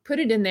 put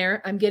it in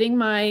there. I'm getting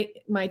my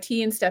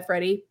tea and stuff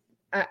ready.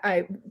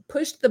 I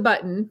pushed the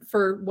button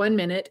for 1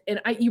 minute, and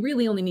you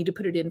really only need to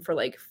put it in for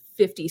like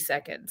 50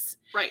 seconds.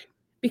 Right.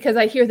 Because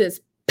I hear this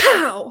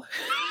pow.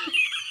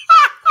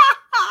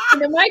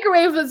 And the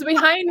microwave was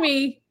behind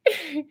me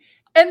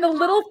and the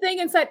little thing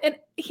inside. And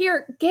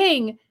here,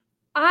 gang,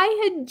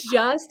 I had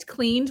just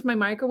cleaned my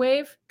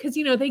microwave because,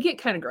 they get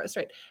kind of gross,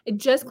 right? I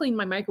just cleaned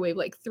my microwave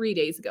like 3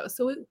 days ago.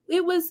 So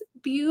it was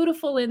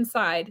beautiful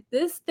inside.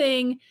 This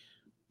thing,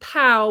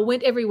 pow,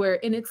 went everywhere.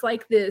 And it's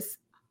like this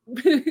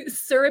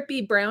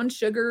syrupy brown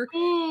sugar.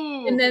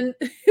 Ooh. And then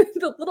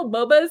the little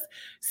bobas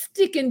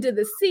sticking to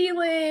the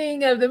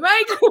ceiling of the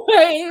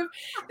microwave.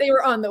 They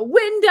were on the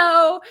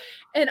window,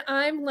 and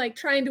I'm like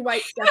trying to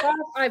wipe stuff off.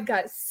 I've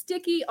got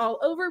sticky all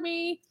over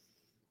me.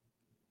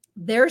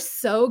 They're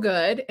so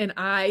good, and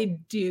I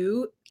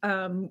do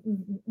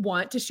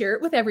want to share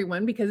it with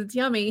everyone because it's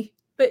yummy,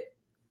 but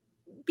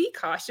be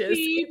cautious.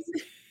 Be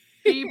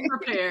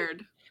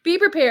prepared. Be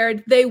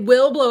prepared. They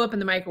will blow up in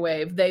the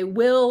microwave. They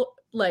will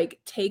like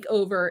take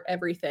over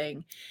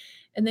everything.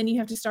 And then you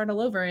have to start all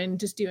over and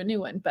just do a new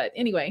one. But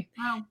anyway.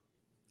 Wow.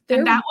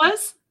 And that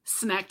was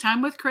Snack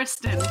Time with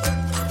Kristen. Snack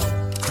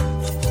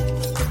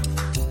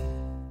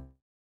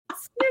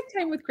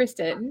Time with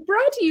Kristen,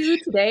 brought to you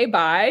today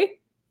by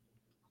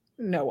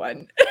no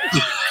one.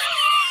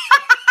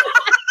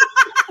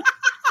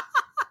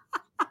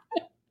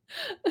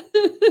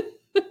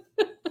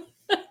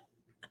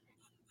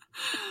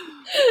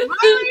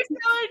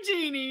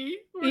 Genie.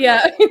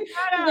 Yeah.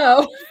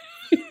 No.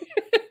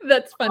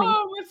 That's funny.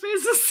 Oh, my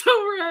face is so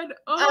red.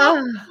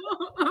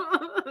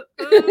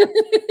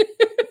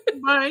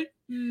 By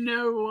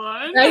no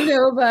one. By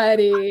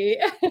nobody.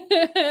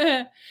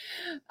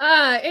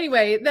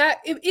 Anyway,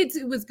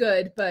 it was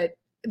good, but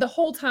the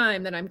whole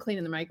time that I'm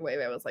cleaning the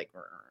microwave, I was like,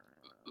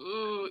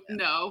 ooh,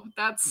 no,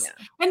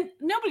 and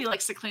nobody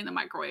likes to clean the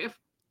microwave.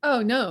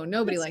 Oh no,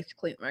 nobody likes to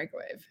clean the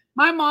microwave.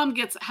 My mom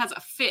has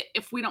a fit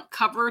if we don't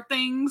cover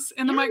things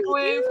in the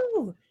microwave.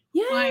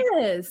 Yes.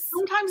 Like,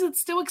 sometimes it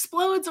still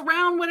explodes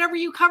around whatever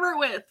you cover it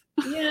with.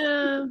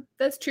 Yeah,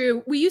 that's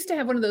true. We used to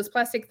have one of those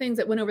plastic things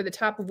that went over the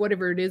top of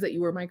whatever it is that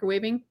you were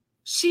microwaving.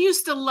 She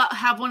used to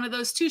have one of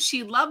those too.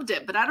 She loved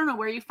it, but I don't know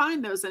where you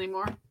find those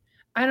anymore.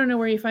 I don't know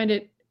where you find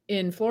it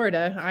in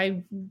Florida.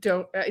 I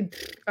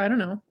don't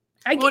know.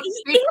 They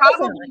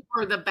probably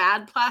were the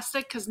bad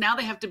plastic because now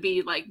they have to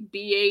be like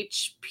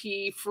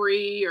BHP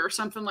free or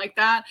something like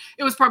that.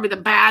 It was probably the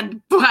bad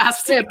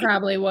plastic. It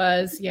probably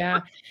was.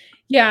 Yeah.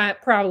 Yeah,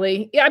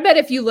 probably. Yeah, I bet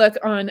if you look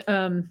on,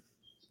 I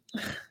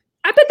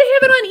bet they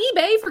have it on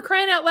eBay, for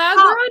crying out loud.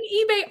 They're on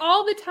eBay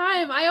all the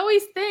time. I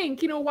always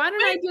think, why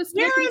don't I just...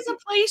 There is a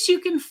place you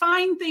can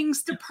find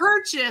things to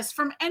purchase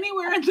from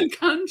anywhere in the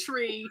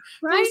country.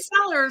 Right? From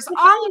sellers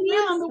all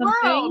around the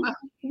world.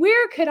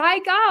 Where could I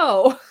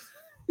go?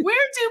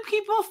 Where do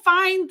people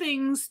find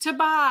things to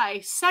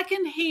buy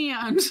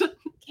secondhand?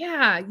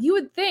 Yeah, you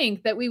would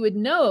think that we would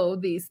know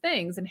these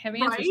things and have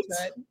answers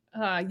to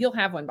it. You'll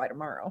have one by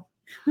tomorrow.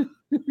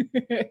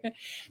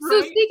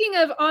 So speaking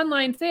of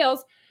online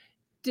sales,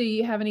 do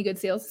you have any good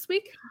sales this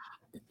week?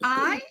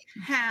 I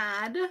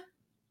had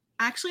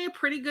actually a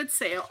pretty good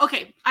sale.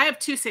 Okay, I have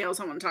 2 sales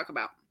I want to talk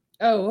about.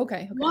 Oh,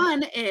 okay.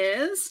 One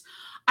is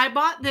I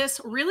bought this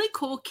really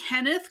cool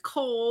Kenneth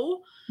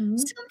Cole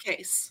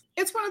suitcase.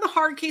 It's one of the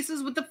hard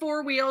cases with the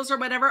 4 wheels or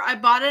whatever. I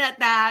bought it at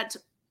that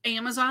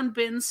Amazon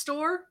bin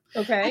store.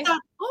 Okay. I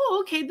thought,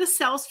 okay, this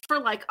sells for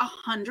like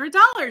 $100.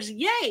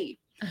 Yay.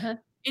 Uh-huh.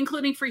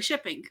 Including free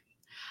shipping.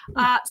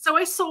 So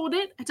I sold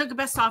it. I took a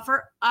best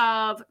offer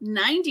of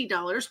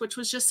 $90, which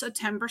was just a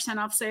 10%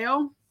 off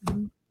sale.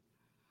 Mhm.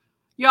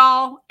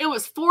 Y'all, it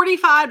was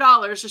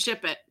 $45 to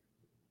ship it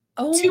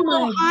to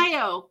my,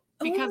 Ohio oh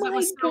because it my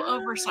was so gosh.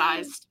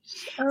 oversized.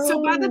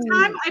 So by the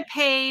time I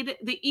paid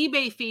the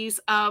eBay fees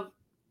of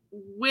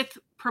with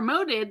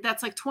promoted,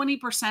 that's like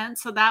 20%.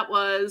 So that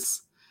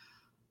was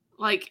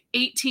like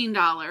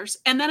 $18.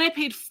 And then I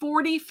paid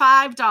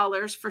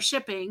 $45 for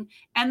shipping.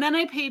 And then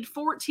I paid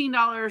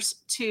 $14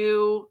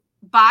 to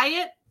buy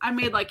it. I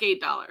made like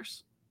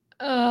 $8.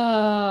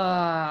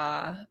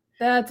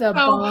 That's a So,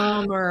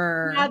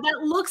 bummer. yeah, that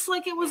looks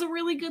like it was a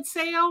really good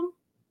sale,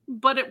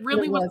 but it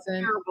really was a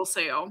wasn't. terrible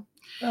sale.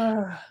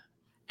 Ugh.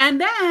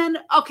 And then,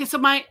 okay, so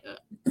my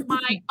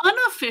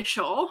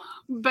unofficial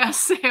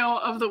best sale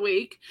of the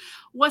week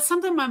was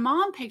something my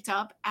mom picked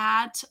up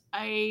at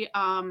a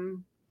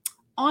on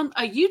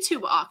a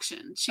YouTube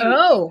auction.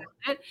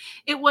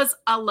 It was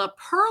a La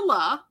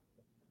Perla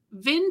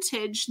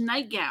vintage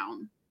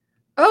nightgown.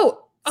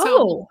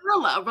 So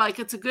Perla, like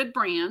it's a good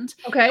brand.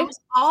 Okay. It was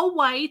all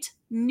white,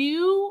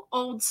 new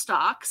old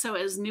stock. So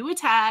as new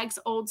tags,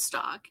 old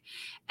stock.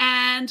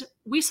 And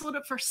we sold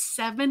it for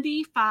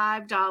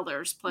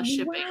 $75 plus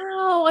shipping.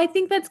 Wow, I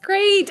think that's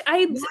great.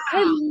 I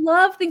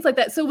love things like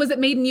that. So was it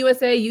made in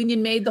USA,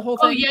 Union made, the whole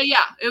thing? Oh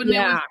yeah. It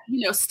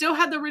was, still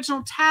had the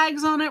original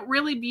tags on it,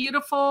 really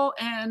beautiful.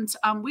 And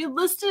we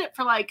listed it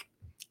for like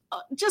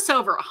just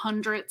over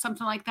 100,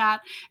 something like that.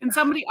 And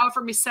somebody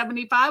offered me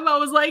 75. I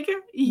was like,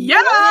 we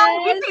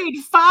paid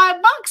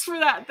 $5 for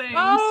that thing.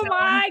 Oh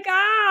my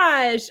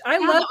gosh. I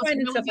love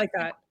finding stuff like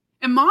that.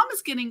 And mom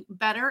is getting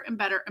better and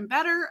better and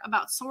better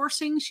about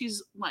sourcing.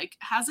 She's like,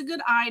 has a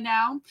good eye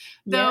now.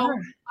 Though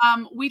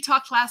we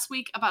talked last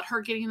week about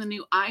her getting the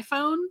new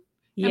iPhone.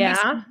 And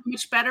how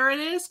much better it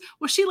is.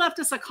 Well, she left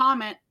us a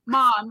comment.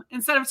 Mom,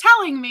 instead of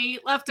telling me,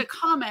 left a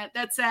comment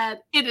that said,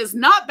 it is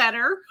not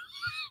better.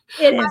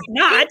 It is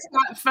not.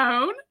 That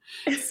phone.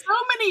 So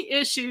many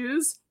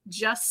issues.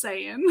 Just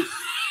saying.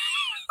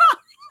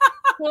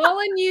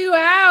 Calling you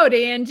out,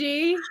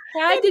 Angie.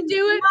 Had to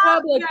do it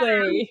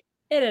publicly.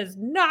 It is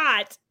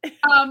not.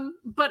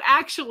 But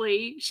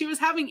actually, she was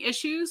having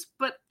issues,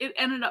 but it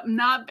ended up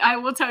not, I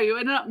will tell you, it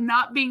ended up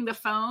not being the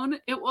phone.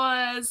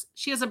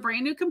 She has a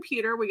brand new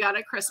computer we got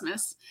at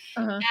Christmas.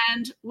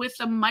 And with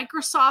the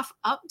Microsoft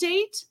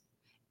update,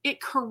 it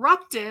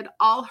corrupted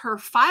all her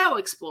File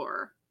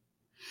Explorer.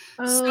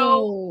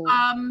 So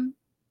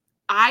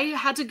I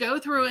had to go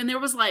through, and there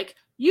was like,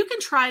 you can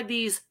try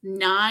these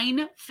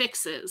 9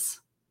 fixes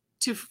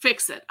to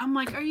fix it. I'm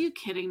like, are you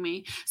kidding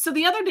me? So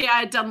the other day I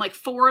had done like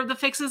 4 of the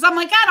fixes. I'm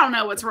like, I don't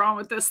know what's wrong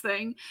with this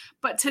thing.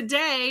 But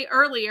today,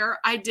 earlier,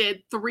 I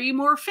did 3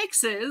 more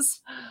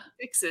fixes.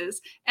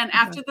 And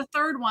after the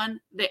 3rd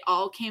one, they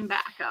all came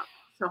back up.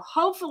 So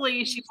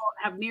hopefully she won't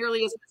have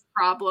nearly as many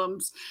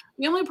problems.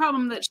 The only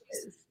problem that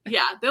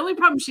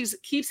she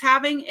keeps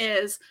having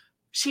is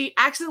she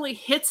accidentally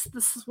hits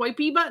the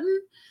swipey button.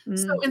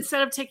 So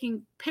instead of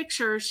taking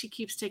pictures, she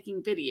keeps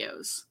taking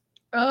videos.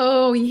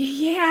 Oh,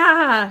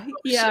 yeah.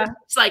 Yeah.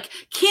 It's like,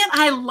 can't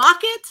I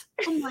lock it?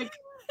 I'm like,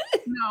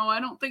 no,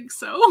 I don't think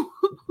so.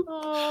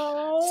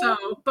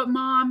 But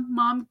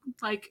mom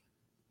like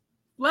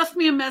left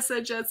me a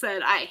message that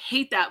said, I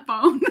hate that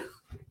phone.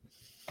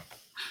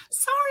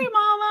 Sorry,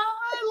 Mama.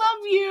 I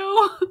love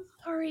you.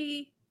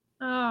 Sorry.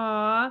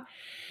 Aw.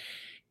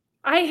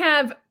 I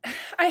have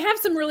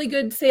some really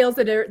good sales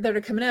that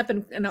are coming up,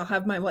 and I'll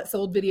have my what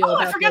sold video. Oh,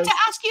 I forgot to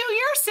ask you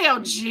your sale.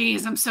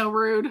 Jeez, I'm so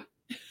rude.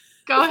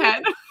 Go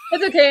ahead.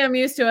 That's okay. I'm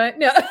used to it.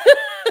 No,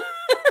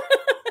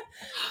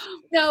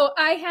 no.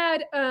 I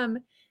had a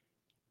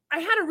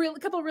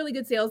couple of really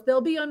good sales. They'll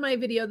be on my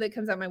video that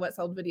comes out, my what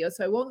sold video.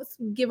 So I won't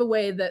give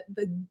away the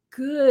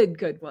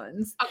good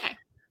ones. Okay.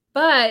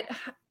 But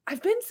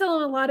I've been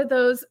selling a lot of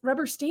those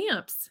rubber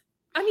stamps.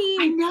 I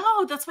mean, I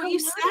know that's what you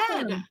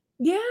said.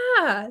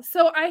 Yeah.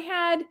 So I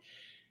had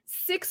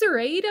 6 or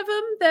 8 of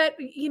them that,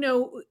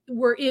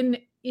 were in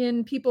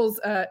people's,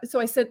 so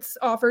I sent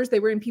offers. They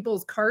were in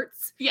people's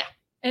carts. Yeah.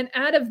 And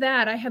out of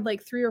that, I had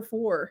like 3 or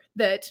 4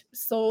 that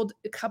sold.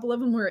 A couple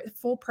of them were at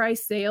full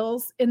price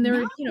sales, and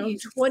they're,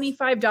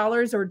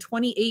 $25 or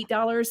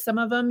 $28. Some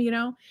of them,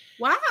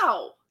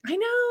 Wow. I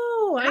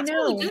know. That's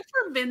really good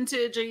for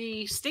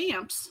vintage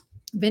stamps.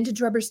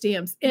 Vintage rubber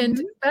stamps.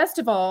 And best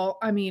of all,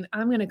 I mean,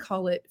 I'm going to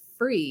call it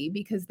free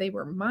because they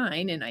were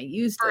mine and I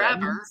used forever.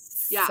 Them.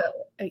 So,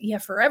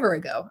 forever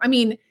ago. I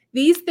mean,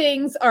 these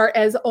things are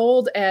as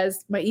old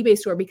as my eBay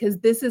store because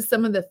this is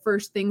some of the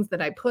first things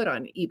that I put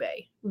on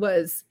eBay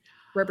was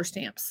rubber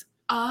stamps.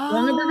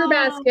 Burger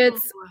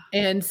baskets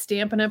and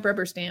Stampin' Up!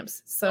 Rubber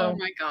stamps. So, oh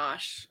my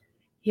gosh.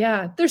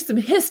 Yeah, there's some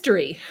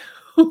history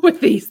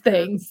with these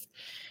things.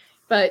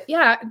 But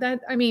yeah,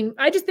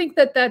 I just think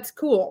that that's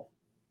cool.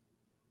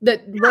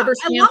 That rubber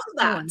stamps. I love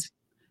that.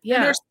 Yeah.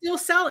 And they're still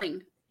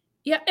selling.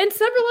 Yeah, and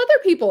several other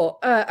people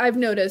I've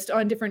noticed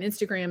on different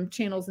Instagram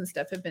channels and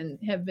stuff have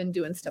been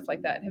doing stuff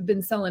like that. Have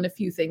been selling a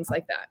few things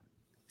like that.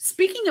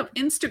 Speaking of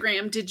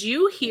Instagram, did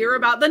you hear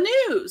about the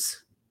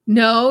news?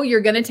 No,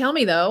 you're going to tell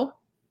me though.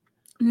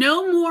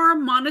 no more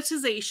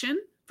monetization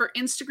for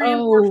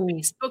Instagram or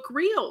Facebook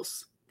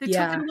Reels. They took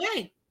it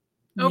away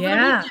over the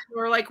weekend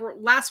or like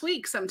last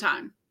week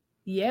sometime.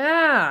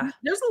 Yeah.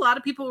 There's a lot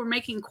of people who were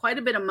making quite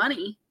a bit of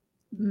money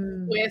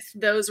with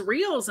those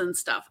Reels and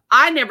stuff.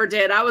 I never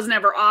did. I was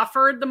never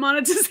offered the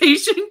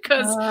monetization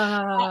because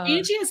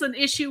Angie has an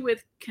issue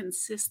with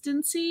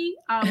consistency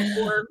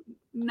or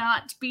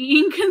not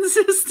being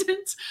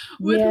consistent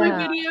with my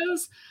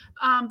videos.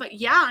 But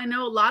yeah, I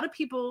know a lot of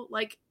people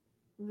like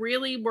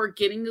really were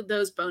getting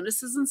those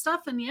bonuses and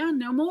stuff, and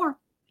no more.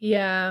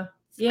 Yeah.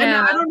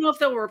 Yeah. I don't know if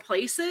they'll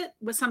replace it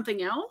with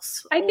something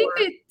else. I think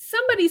that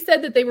somebody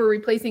said that they were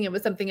replacing it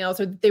with something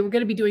else, or that they were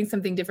going to be doing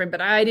something different, but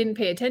I didn't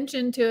pay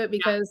attention to it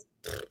because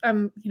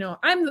I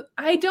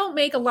don't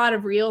make a lot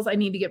of reels. I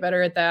need to get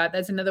better at that.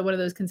 That's another one of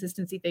those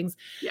consistency things.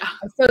 Yeah.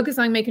 I focus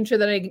on making sure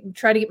that I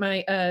try to get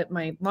my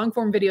my long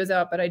form videos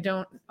out, but I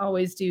don't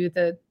always do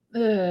the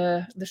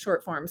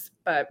short forms.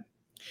 But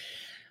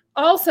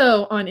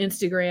also on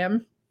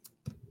Instagram,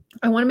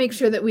 I want to make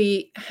sure that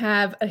we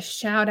have a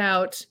shout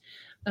out.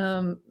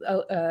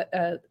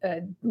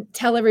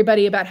 Tell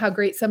everybody about how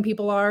great some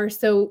people are.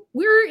 So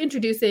we're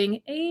introducing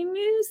a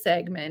new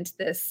segment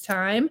this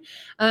time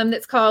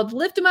that's called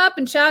Lift 'em Up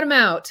and Shout 'em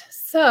Out.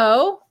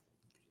 So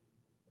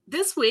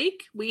this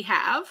week we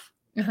have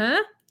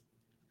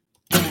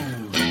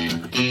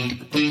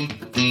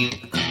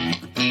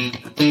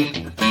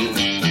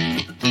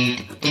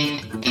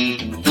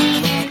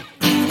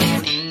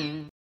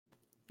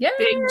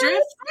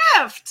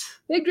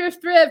Big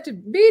Drift Thrift,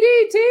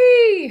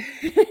 BDT.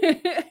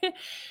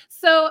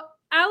 So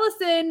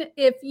Allison,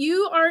 if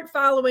you aren't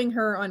following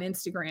her on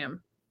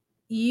Instagram,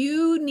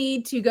 you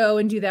need to go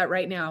and do that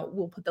right now.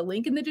 We'll put the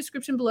link in the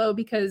description below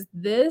because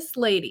this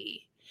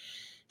lady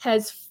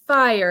has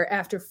fire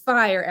after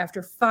fire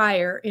after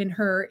fire in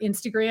her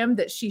Instagram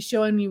that she's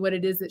showing me what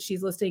it is that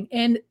she's listing,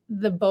 and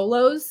the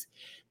bolos,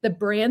 the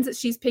brands that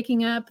she's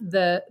picking up,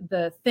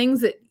 the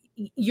things that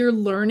you're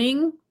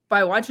learning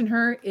by watching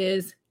her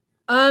is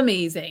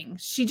amazing.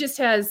 She just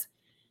has,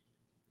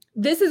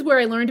 this is where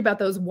I learned about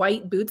those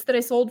white boots that I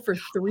sold for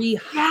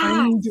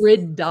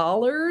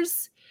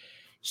 $300.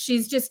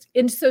 She's just,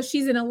 and so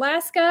she's in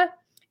Alaska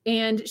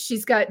and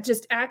she's got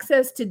just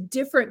access to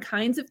different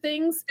kinds of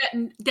things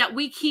that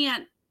we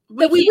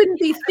wouldn't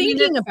be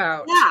thinking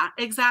about. Yeah,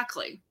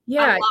 exactly.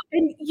 Yeah.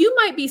 And you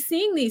might be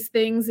seeing these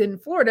things in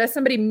Florida.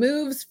 Somebody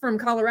moves from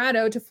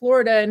Colorado to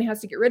Florida and has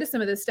to get rid of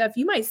some of this stuff.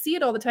 You might see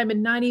it all the time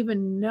and not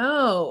even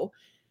know.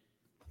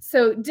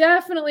 So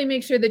definitely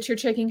make sure that you're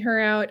checking her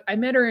out. I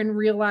met her in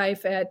real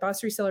life at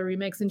Boss Reseller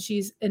Remix, and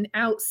she's an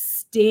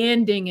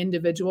outstanding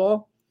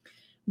individual,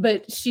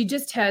 but she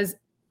just has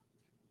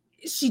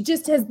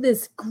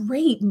this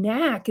great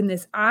knack and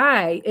this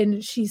eye,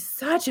 and she's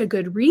such a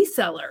good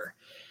reseller.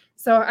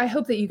 So I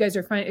hope that you guys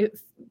are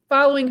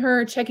following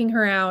her, checking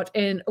her out,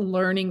 and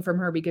learning from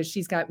her because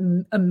she's got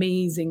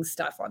amazing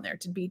stuff on there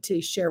to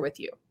share with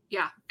you.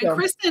 Yeah. And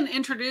Kristen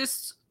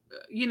introduced,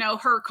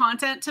 her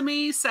content to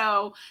me.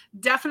 So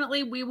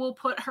definitely we will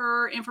put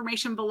her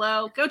information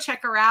below. Go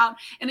check her out.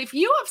 And if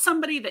you have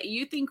somebody that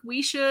you think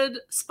we should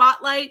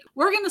spotlight,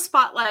 we're going to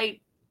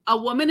spotlight a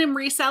woman in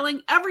reselling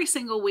every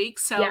single week.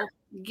 So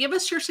give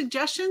us your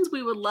suggestions.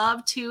 We would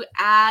love to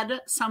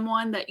add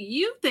someone that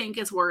you think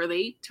is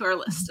worthy to our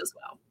list as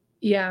well.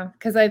 Yeah,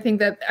 because I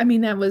think that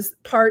was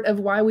part of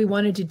why we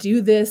wanted to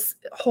do this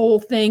whole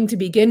thing to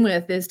begin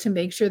with, is to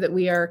make sure that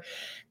we are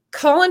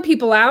calling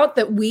people out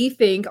that we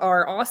think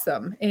are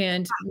awesome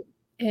and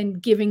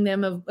giving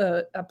them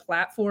a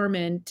platform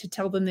and to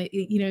tell them that,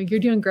 you're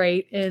doing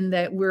great and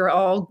that we're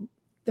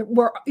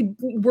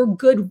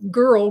good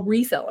girl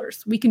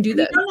resellers. We can do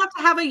that. You don't have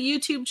to have a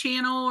YouTube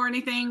channel or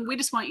anything. We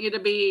just want you to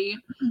be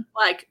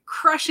like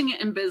crushing it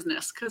in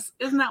business, because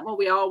isn't that what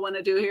we all want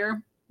to do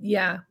here?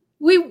 Yeah.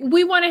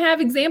 We want to have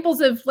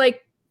examples of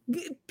like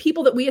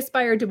people that we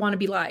aspire to want to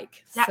be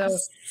like. Yes. So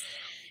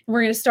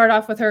we're going to start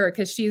off with her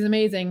because she's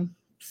amazing.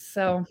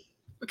 So,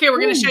 okay, we're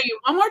going to show you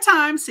one more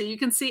time so you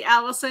can see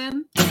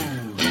Allison.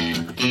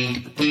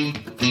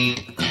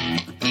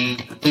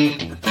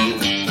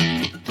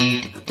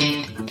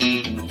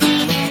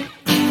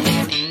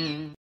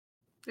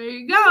 There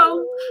you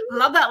go.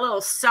 Love that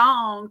little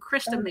song.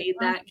 Krista made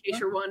that, in case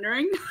you're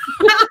wondering.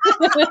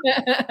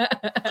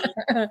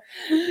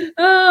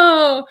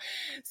 Oh,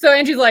 so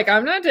Angie's like,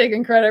 I'm not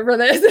taking credit for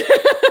this.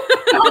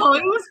 No,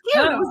 it was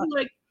cute. It was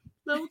like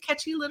a little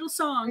catchy little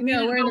song.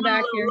 No, we're in the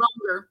back here.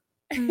 Longer.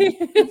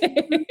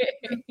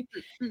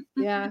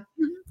 Yeah.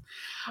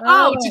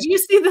 Oh, did you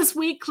see this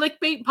week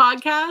Clickbait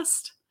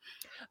podcast?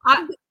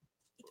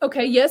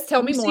 Okay, yes,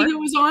 tell me more. See who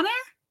was on it?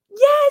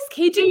 Yes,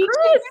 Cajun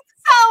Chris.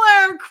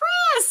 Reseller,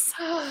 Chris.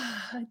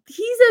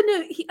 He's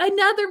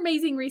another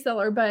amazing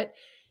reseller, but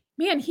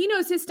man, he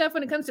knows his stuff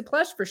when it comes to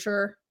plush for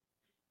sure.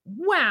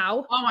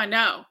 Wow. Oh, I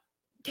know.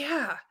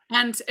 Yeah.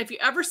 And if you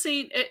ever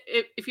seen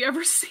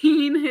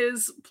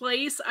his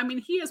place, I mean,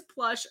 he is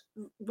plush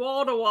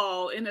wall to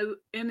wall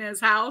in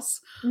his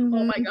house.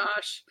 Oh my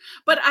gosh.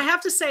 But I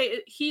have to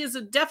say, he is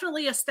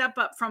definitely a step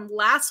up from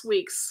last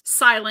week's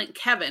Silent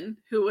Kevin,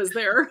 who was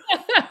there.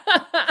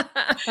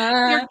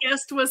 Your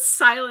guest was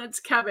Silent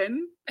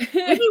Kevin.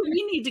 Maybe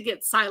we need to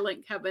get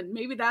Silent Kevin.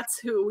 Maybe that's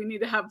who we need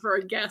to have for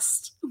a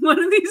guest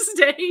one of these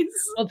days.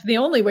 Well, it's the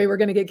only way we're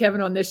going to get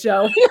Kevin on this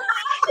show.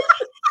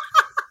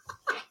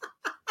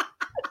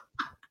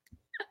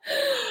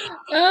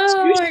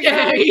 Oh my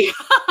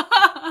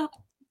God.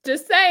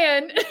 Just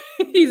saying.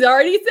 He's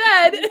already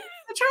said the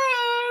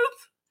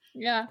truth.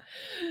 Yeah.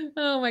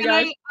 Oh my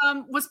God.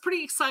 I was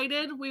pretty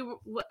excited. We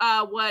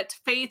what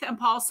Faith and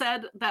Paul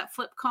said, that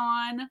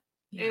FlipCon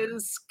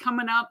is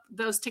coming up.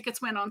 Those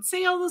tickets went on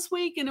sale this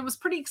week, and it was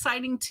pretty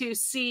exciting to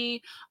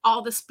see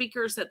all the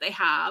speakers that they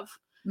have.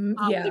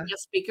 The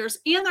guest speakers,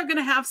 and they're going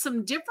to have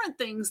some different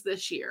things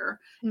this year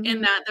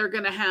in that they're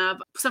going to have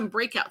some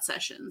breakout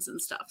sessions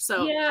and stuff.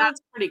 So that's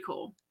pretty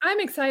cool. I'm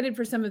excited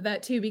for some of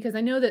that too, because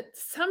I know that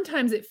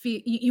sometimes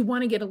you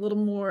want to get a little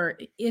more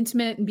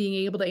intimate and being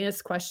able to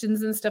ask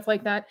questions and stuff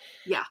like that.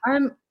 Yeah.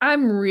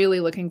 I'm really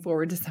looking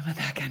forward to some of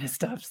that kind of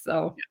stuff.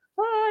 So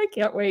I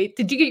can't wait.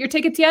 Did you get your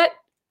tickets yet?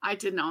 I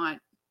did not.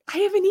 I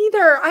haven't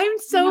either. I'm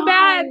so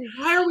bad.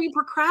 Why are we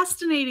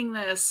procrastinating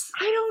this?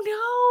 I don't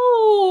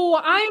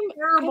know. I'm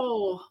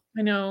terrible.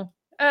 I know.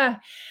 I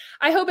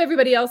hope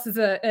everybody else is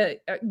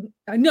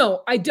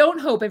no, I don't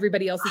hope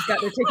everybody else has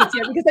got their tickets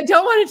yet, because I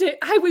don't want it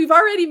to. We've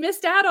already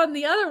missed out on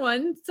the other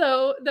one.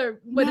 So the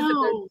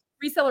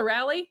Reseller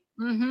Rally?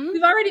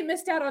 We've already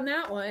missed out on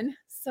that one.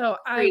 So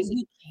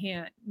we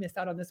can't miss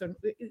out on this one.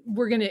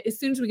 We're going to, as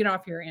soon as we get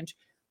off here, Ange,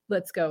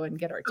 let's go and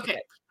get our ticket.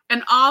 Okay.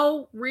 And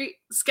I'll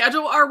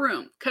reschedule our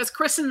room, because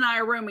Kristen and I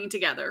are rooming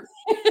together.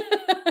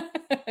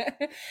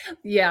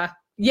 Yeah,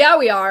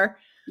 we are.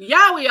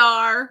 Yeah, we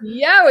are.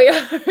 Yeah, we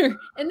are.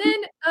 And then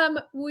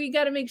we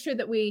got to make sure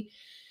that we,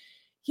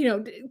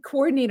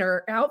 coordinate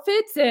our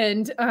outfits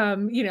and,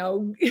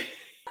 Oh,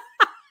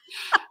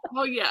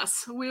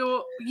 yes. We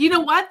will. You know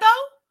what,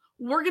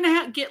 though? We're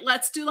going to get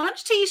Let's Do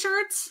Lunch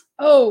t-shirts.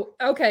 Oh,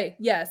 okay.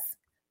 Yes.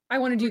 I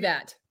want to do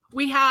that.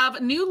 We have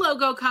a new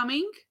logo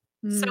coming.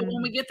 So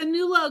when we get the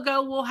new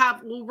logo,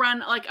 we'll run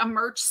like a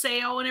merch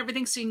sale and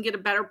everything, so you can get a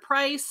better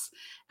price.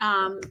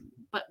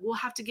 But we'll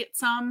have to get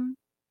some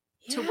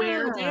to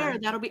wear there.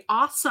 That'll be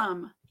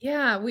awesome.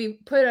 Yeah, we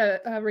put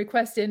a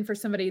request in for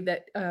somebody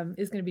that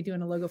is going to be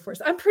doing a logo for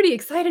us. I'm pretty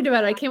excited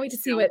about it. I can't wait to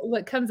see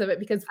what comes of it,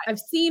 because I've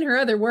seen her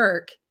other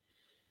work,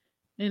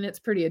 and it's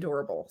pretty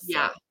adorable. So.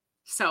 Yeah.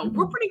 So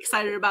we're pretty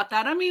excited about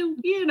that. I mean,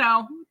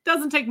 it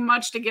doesn't take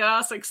much to get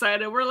us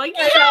excited. We're like,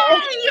 yay!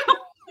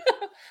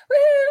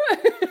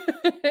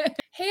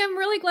 Hey, I'm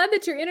really glad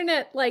that your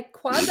internet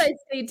quasi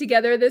stayed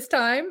together this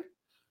time.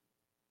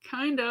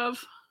 Kind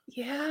of.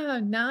 Yeah,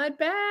 not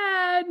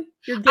bad.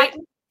 You're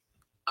getting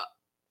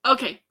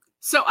okay.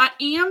 So I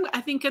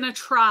think going to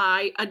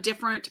try a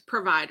different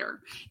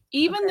provider,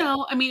 even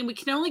though, I mean, we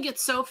can only get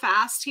so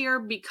fast here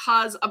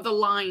because of the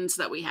lines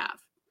that we have.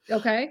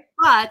 Okay.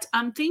 But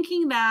I'm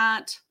thinking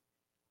that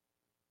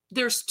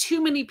there's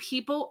too many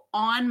people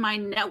on my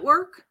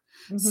network.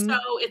 So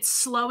it's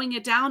slowing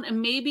it down.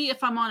 And maybe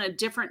if I'm on a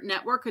different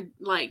network,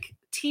 like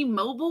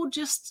T-Mobile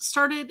just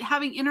started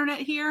having internet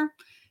here,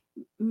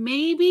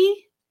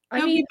 maybe.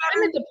 I mean,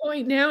 I'm at the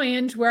point now,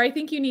 Ange, where I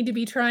think you need to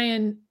be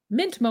trying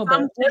Mint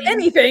Mobile or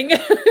anything.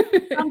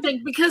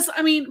 Something, because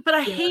I mean, but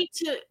I hate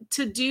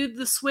to do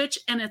the switch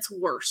and it's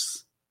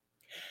worse.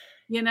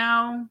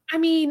 I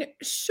mean,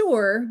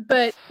 sure,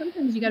 but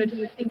sometimes you got to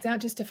do things out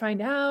just to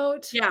find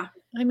out. Yeah.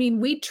 I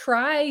mean, we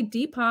try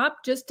Depop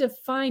just to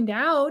find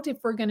out if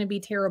we're going to be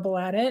terrible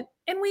at it.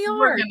 And we are.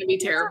 We're going to be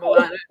terrible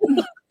at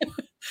it.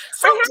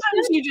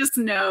 Sometimes you just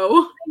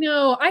know. I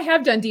know. I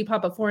have done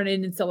Depop before and I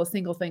didn't sell a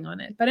single thing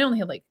on it, but I only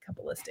had a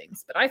couple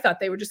listings. But I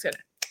thought they were just going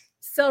to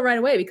sell right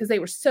away because they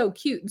were so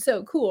cute and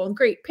so cool and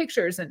great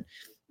pictures and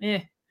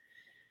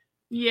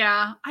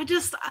Yeah. I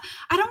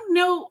don't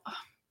know.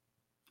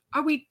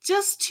 Are we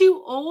just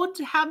too old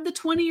to have the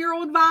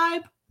 20-year-old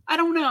vibe? I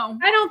don't know.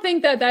 I don't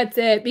think that that's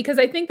it, because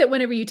I think that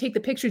whenever you take the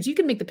pictures, you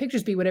can make the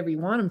pictures be whatever you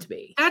want them to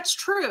be. That's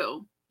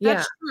true.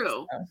 That's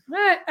true.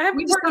 So,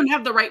 we just don't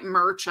have the right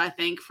merch, I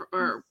think,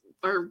 or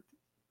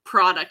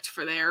product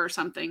for there or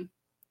something.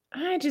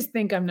 I just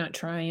think I'm not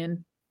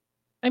trying.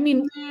 I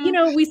mean,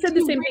 we said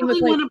the same thing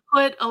with want to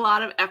put a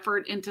lot of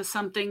effort into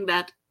something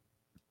that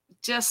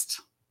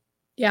just.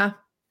 Yeah.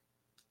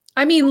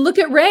 I mean, look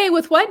at Ray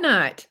with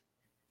Whatnot.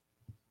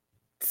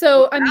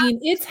 So, I mean,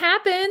 it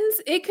happens.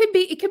 It could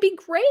be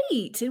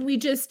great. And we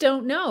just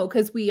don't know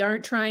because we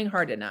aren't trying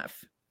hard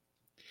enough.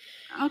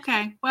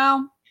 Okay.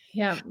 Well,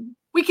 yeah.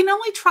 We can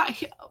only try.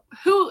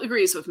 Who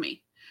agrees with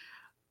me?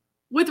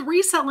 With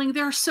reselling,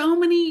 there are so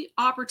many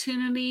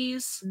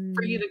opportunities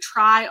for you to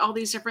try all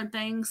these different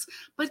things,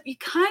 but you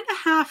kind of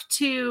have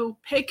to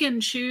pick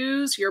and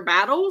choose your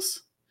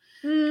battles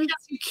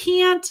because you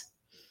can't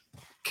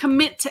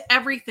commit to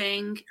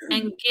everything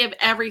and give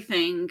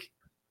everything.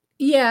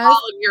 Yes. All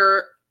of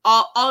your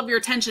all of your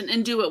attention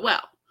and do it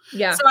well.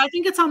 Yeah. So I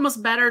think it's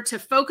almost better to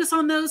focus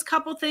on those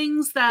couple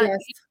things that, Yes.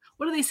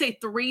 what do they say?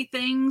 3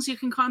 things you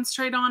can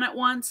concentrate on at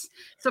once.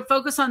 So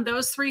focus on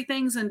those 3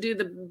 things and do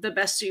the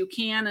best you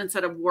can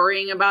instead of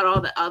worrying about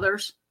all the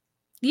others.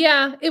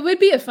 Yeah. It would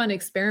be a fun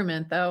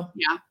experiment though.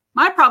 Yeah.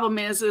 My problem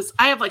is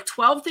I have like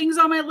 12 things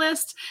on my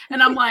list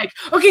and I'm like,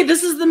 okay,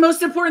 this is the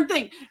most important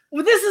thing.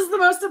 Well, this is the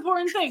most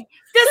important thing.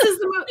 This is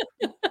the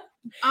most.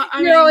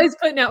 You're always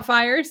putting out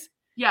fires.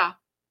 Yeah.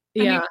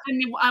 Yeah.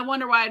 I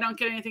wonder why I don't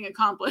get anything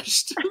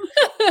accomplished.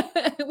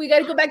 We got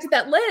to go back to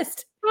that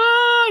list.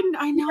 I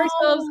know. Keep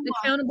ourselves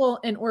accountable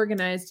and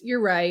organized. You're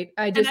right.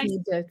 I just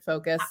need to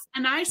focus.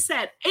 And I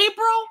said,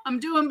 April, I'm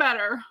doing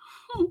better.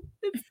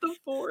 It's the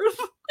 4th.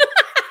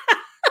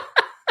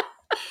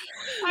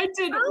 I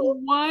did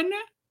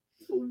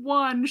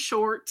one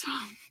short.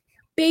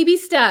 Baby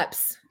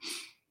steps.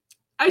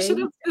 I should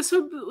have. This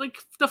would be like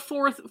the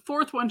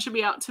fourth one should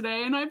be out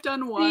today, and I've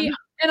done 1. See,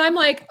 and I'm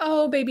like,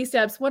 oh, baby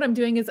steps. What I'm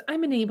doing is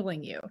I'm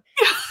enabling you.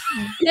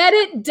 Get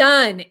it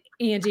done,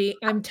 Angie.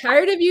 I'm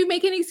tired of you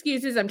making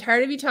excuses. I'm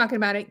tired of you talking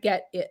about it.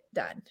 Get it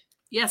done.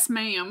 Yes,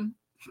 ma'am.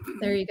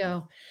 There you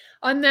go.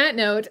 On that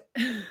note,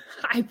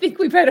 I think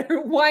we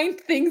better wind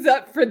things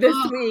up for this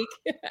week.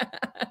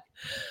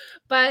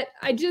 But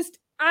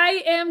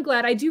I am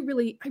glad. I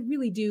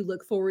really do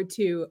look forward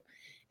to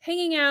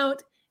hanging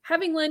out,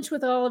 having lunch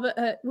with all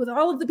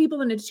of the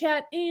people in the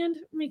chat, and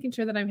making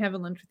sure that I'm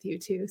having lunch with you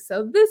too.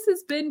 So this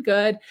has been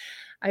good.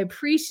 I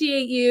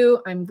appreciate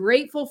you. I'm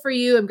grateful for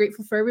you. I'm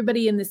grateful for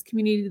everybody in this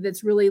community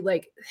that's really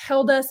like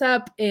held us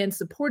up and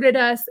supported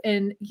us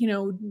and,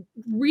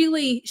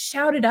 really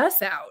shouted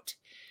us out.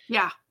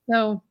 Yeah.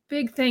 So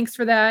big thanks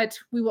for that.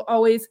 We will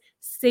always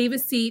save a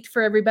seat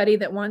for everybody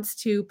that wants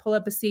to pull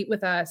up a seat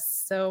with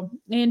us. So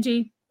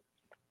Angie,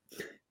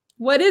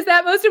 what is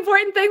that most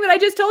important thing that I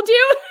just told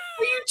you?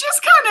 You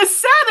just kind of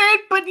said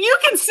it, but you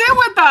can sit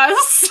with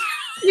us.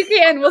 You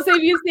can. We'll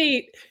save you a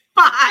seat.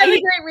 Bye. Have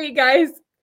a great week, guys.